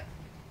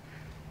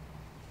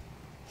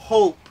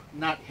 Hope,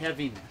 not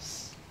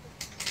heaviness.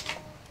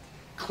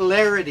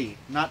 Clarity,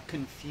 not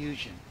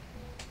confusion.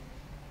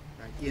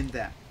 Right, in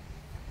that.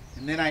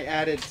 And then I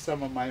added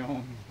some of my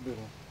own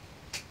little.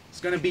 It's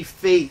going to be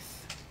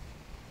faith,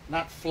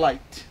 not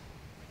flight.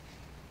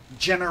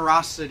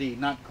 Generosity,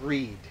 not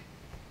greed.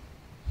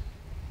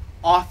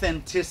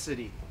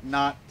 Authenticity,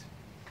 not...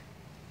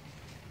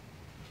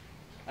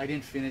 I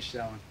didn't finish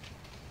that one.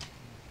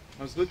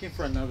 I was looking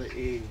for another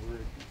A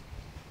word.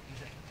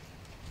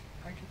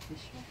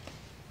 Artificial?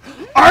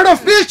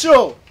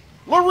 Artificial!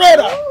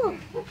 Loretta!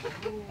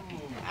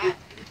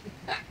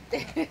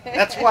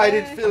 That's why I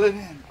didn't fill it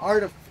in.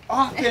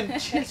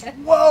 Authentic.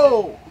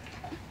 Whoa!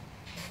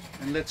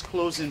 And let's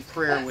close in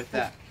prayer with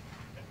that.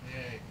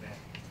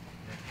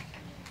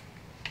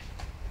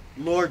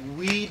 Lord,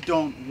 we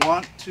don't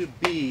want to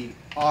be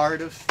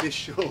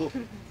artificial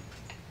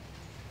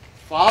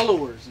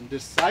followers and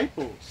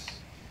disciples.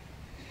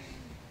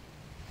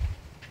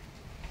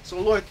 So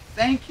Lord,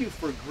 thank you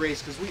for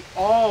grace, because we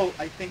all,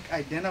 I think,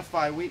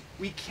 identify, we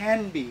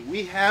can be,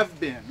 we have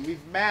been,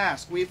 we've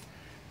masked, we've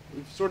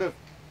sort of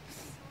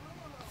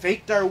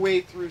faked our way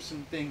through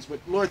some things. But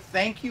Lord,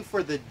 thank you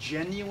for the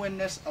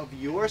genuineness of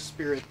your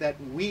spirit that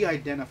we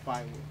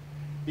identify with,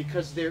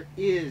 because there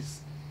is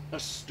a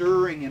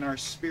stirring in our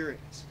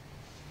spirits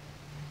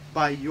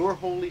by your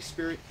Holy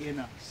Spirit in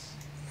us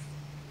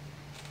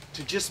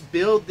to just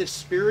build this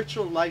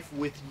spiritual life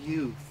with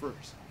you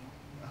first.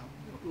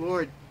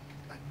 Lord,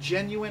 a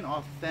genuine,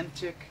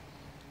 authentic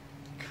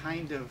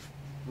kind of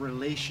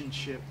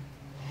relationship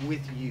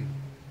with you.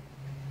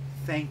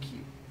 Thank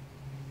you.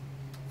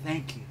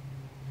 Thank you.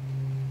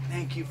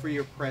 Thank you for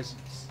your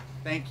presence.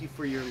 Thank you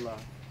for your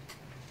love.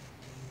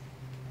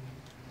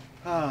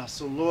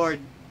 So Lord,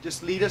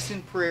 just lead us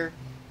in prayer.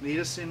 Lead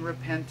us in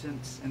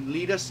repentance, and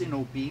lead us in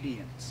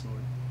obedience,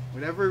 Lord.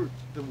 Whatever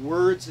the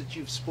words that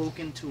you've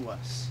spoken to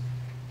us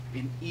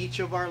in each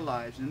of our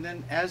lives, and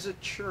then as a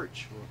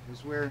church, Lord,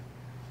 as we're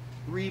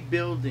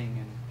rebuilding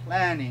and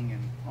planning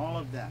and all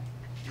of that,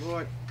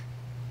 Lord,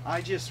 I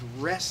just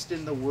rest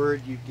in the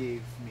word you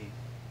gave me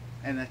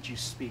and that you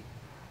speak.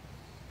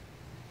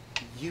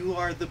 You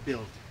are the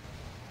builder.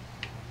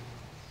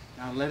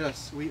 Now let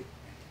us,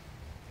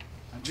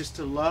 I'm just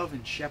to love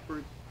and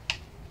shepherd,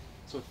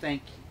 so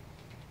thank you.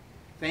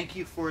 Thank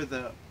you for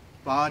the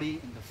body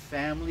and the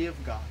family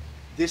of God.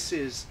 This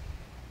is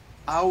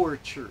our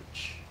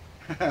church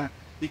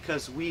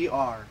because we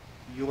are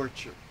your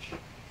church.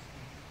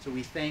 So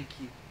we thank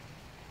you.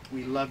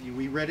 We love you.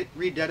 We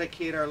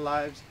rededicate our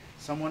lives.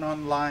 Someone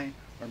online,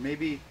 or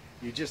maybe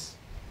you're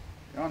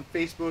on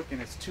Facebook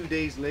and it's 2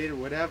 days later,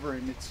 whatever,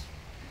 and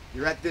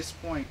you're at this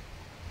point.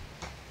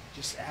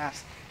 Just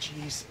ask,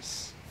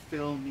 Jesus,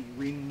 fill me,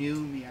 renew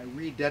me. I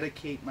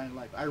rededicate my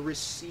life. I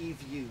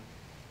receive you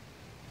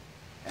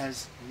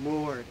as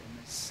Lord and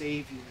as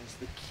Savior, as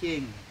the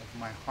King of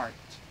my heart.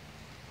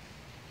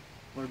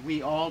 Lord,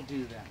 we all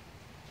do that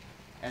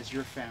as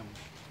your family.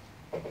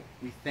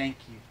 We thank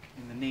you.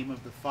 In the name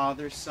of the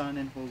Father, Son,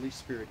 and Holy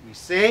Spirit, we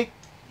say,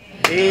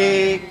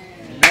 Amen.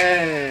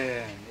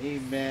 Amen.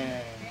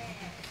 Amen.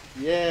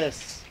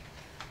 Yes.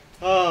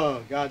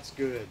 Oh, God's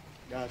good.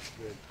 God's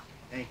good.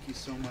 Thank you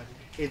so much.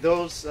 Hey,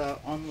 those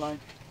online,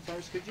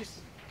 Cyrus, could you,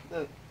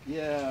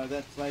 yeah,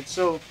 that's right.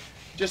 So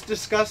just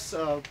discuss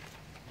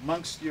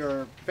amongst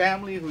your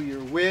family, who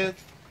you're with.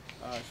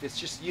 If it's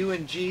just you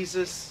and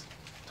Jesus,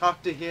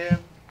 talk to him,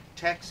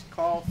 text,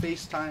 call,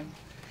 FaceTime.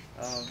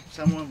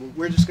 Someone,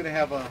 we're just going to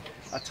have a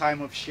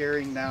time of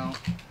sharing now,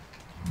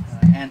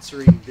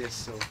 answering this.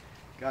 So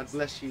God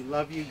bless you.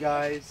 Love you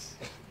guys.